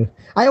good.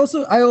 I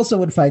also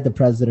would fight the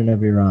president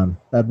of Iran.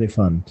 That'd be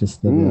fun.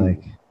 Just to be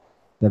like,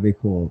 that'd be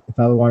cool. If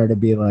I wanted to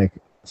be like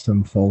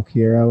some folk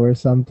hero or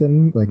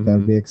something, like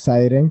that'd be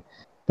exciting.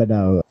 But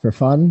no, for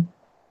fun,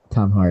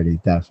 Tom Hardy,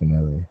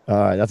 definitely. All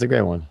right, that's a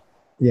great one.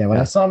 Yeah, when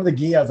I saw him the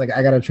gi, I was like,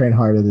 I gotta train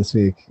harder this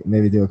week.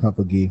 Maybe do a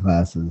couple gi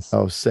classes.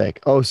 Oh,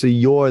 sick. Oh, so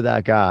you're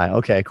that guy.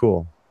 Okay,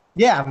 cool.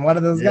 Yeah, I'm one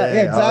of those guys.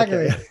 Yeah,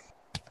 exactly. Okay.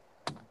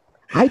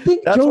 I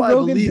think that's Joe why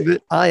Rogan. I believe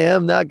it. I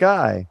am that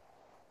guy.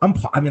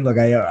 I mean, look,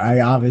 I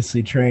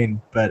obviously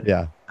trained, but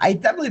yeah, I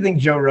definitely think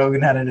Joe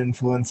Rogan had an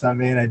influence on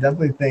me, and I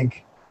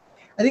think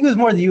it was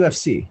more the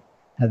UFC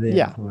had the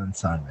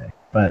influence on me.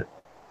 But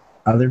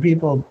other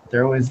people,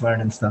 they're always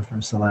learning stuff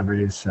from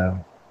celebrities. So,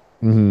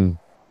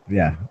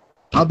 yeah,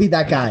 I'll be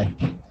that guy.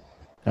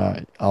 All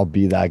right, I'll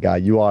be that guy.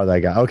 You are that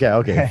guy.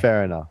 Okay.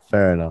 Fair enough.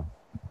 All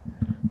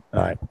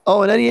right.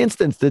 Oh, in any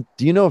instance, do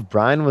you know if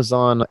Brian was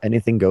on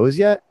Anything Goes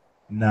yet?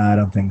 No, I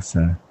don't think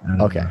so.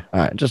 Okay. All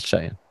right, just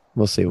saying.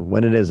 We'll see.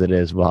 When it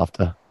is. We'll have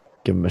to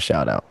give him a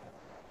shout out.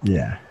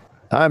 Yeah.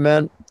 All right,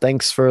 man.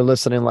 Thanks for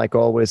listening. Like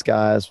always,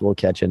 guys. We'll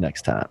catch you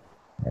next time.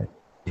 All right.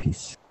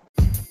 Peace.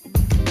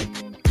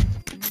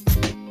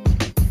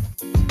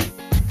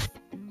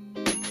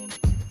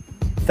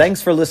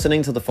 Thanks for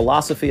listening to the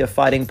Philosophy of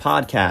Fighting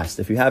podcast.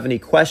 If you have any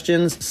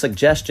questions,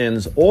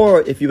 suggestions,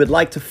 or if you would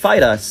like to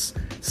fight us,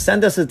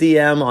 send us a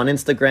DM on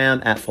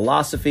Instagram at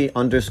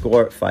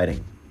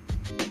philosophy_fighting.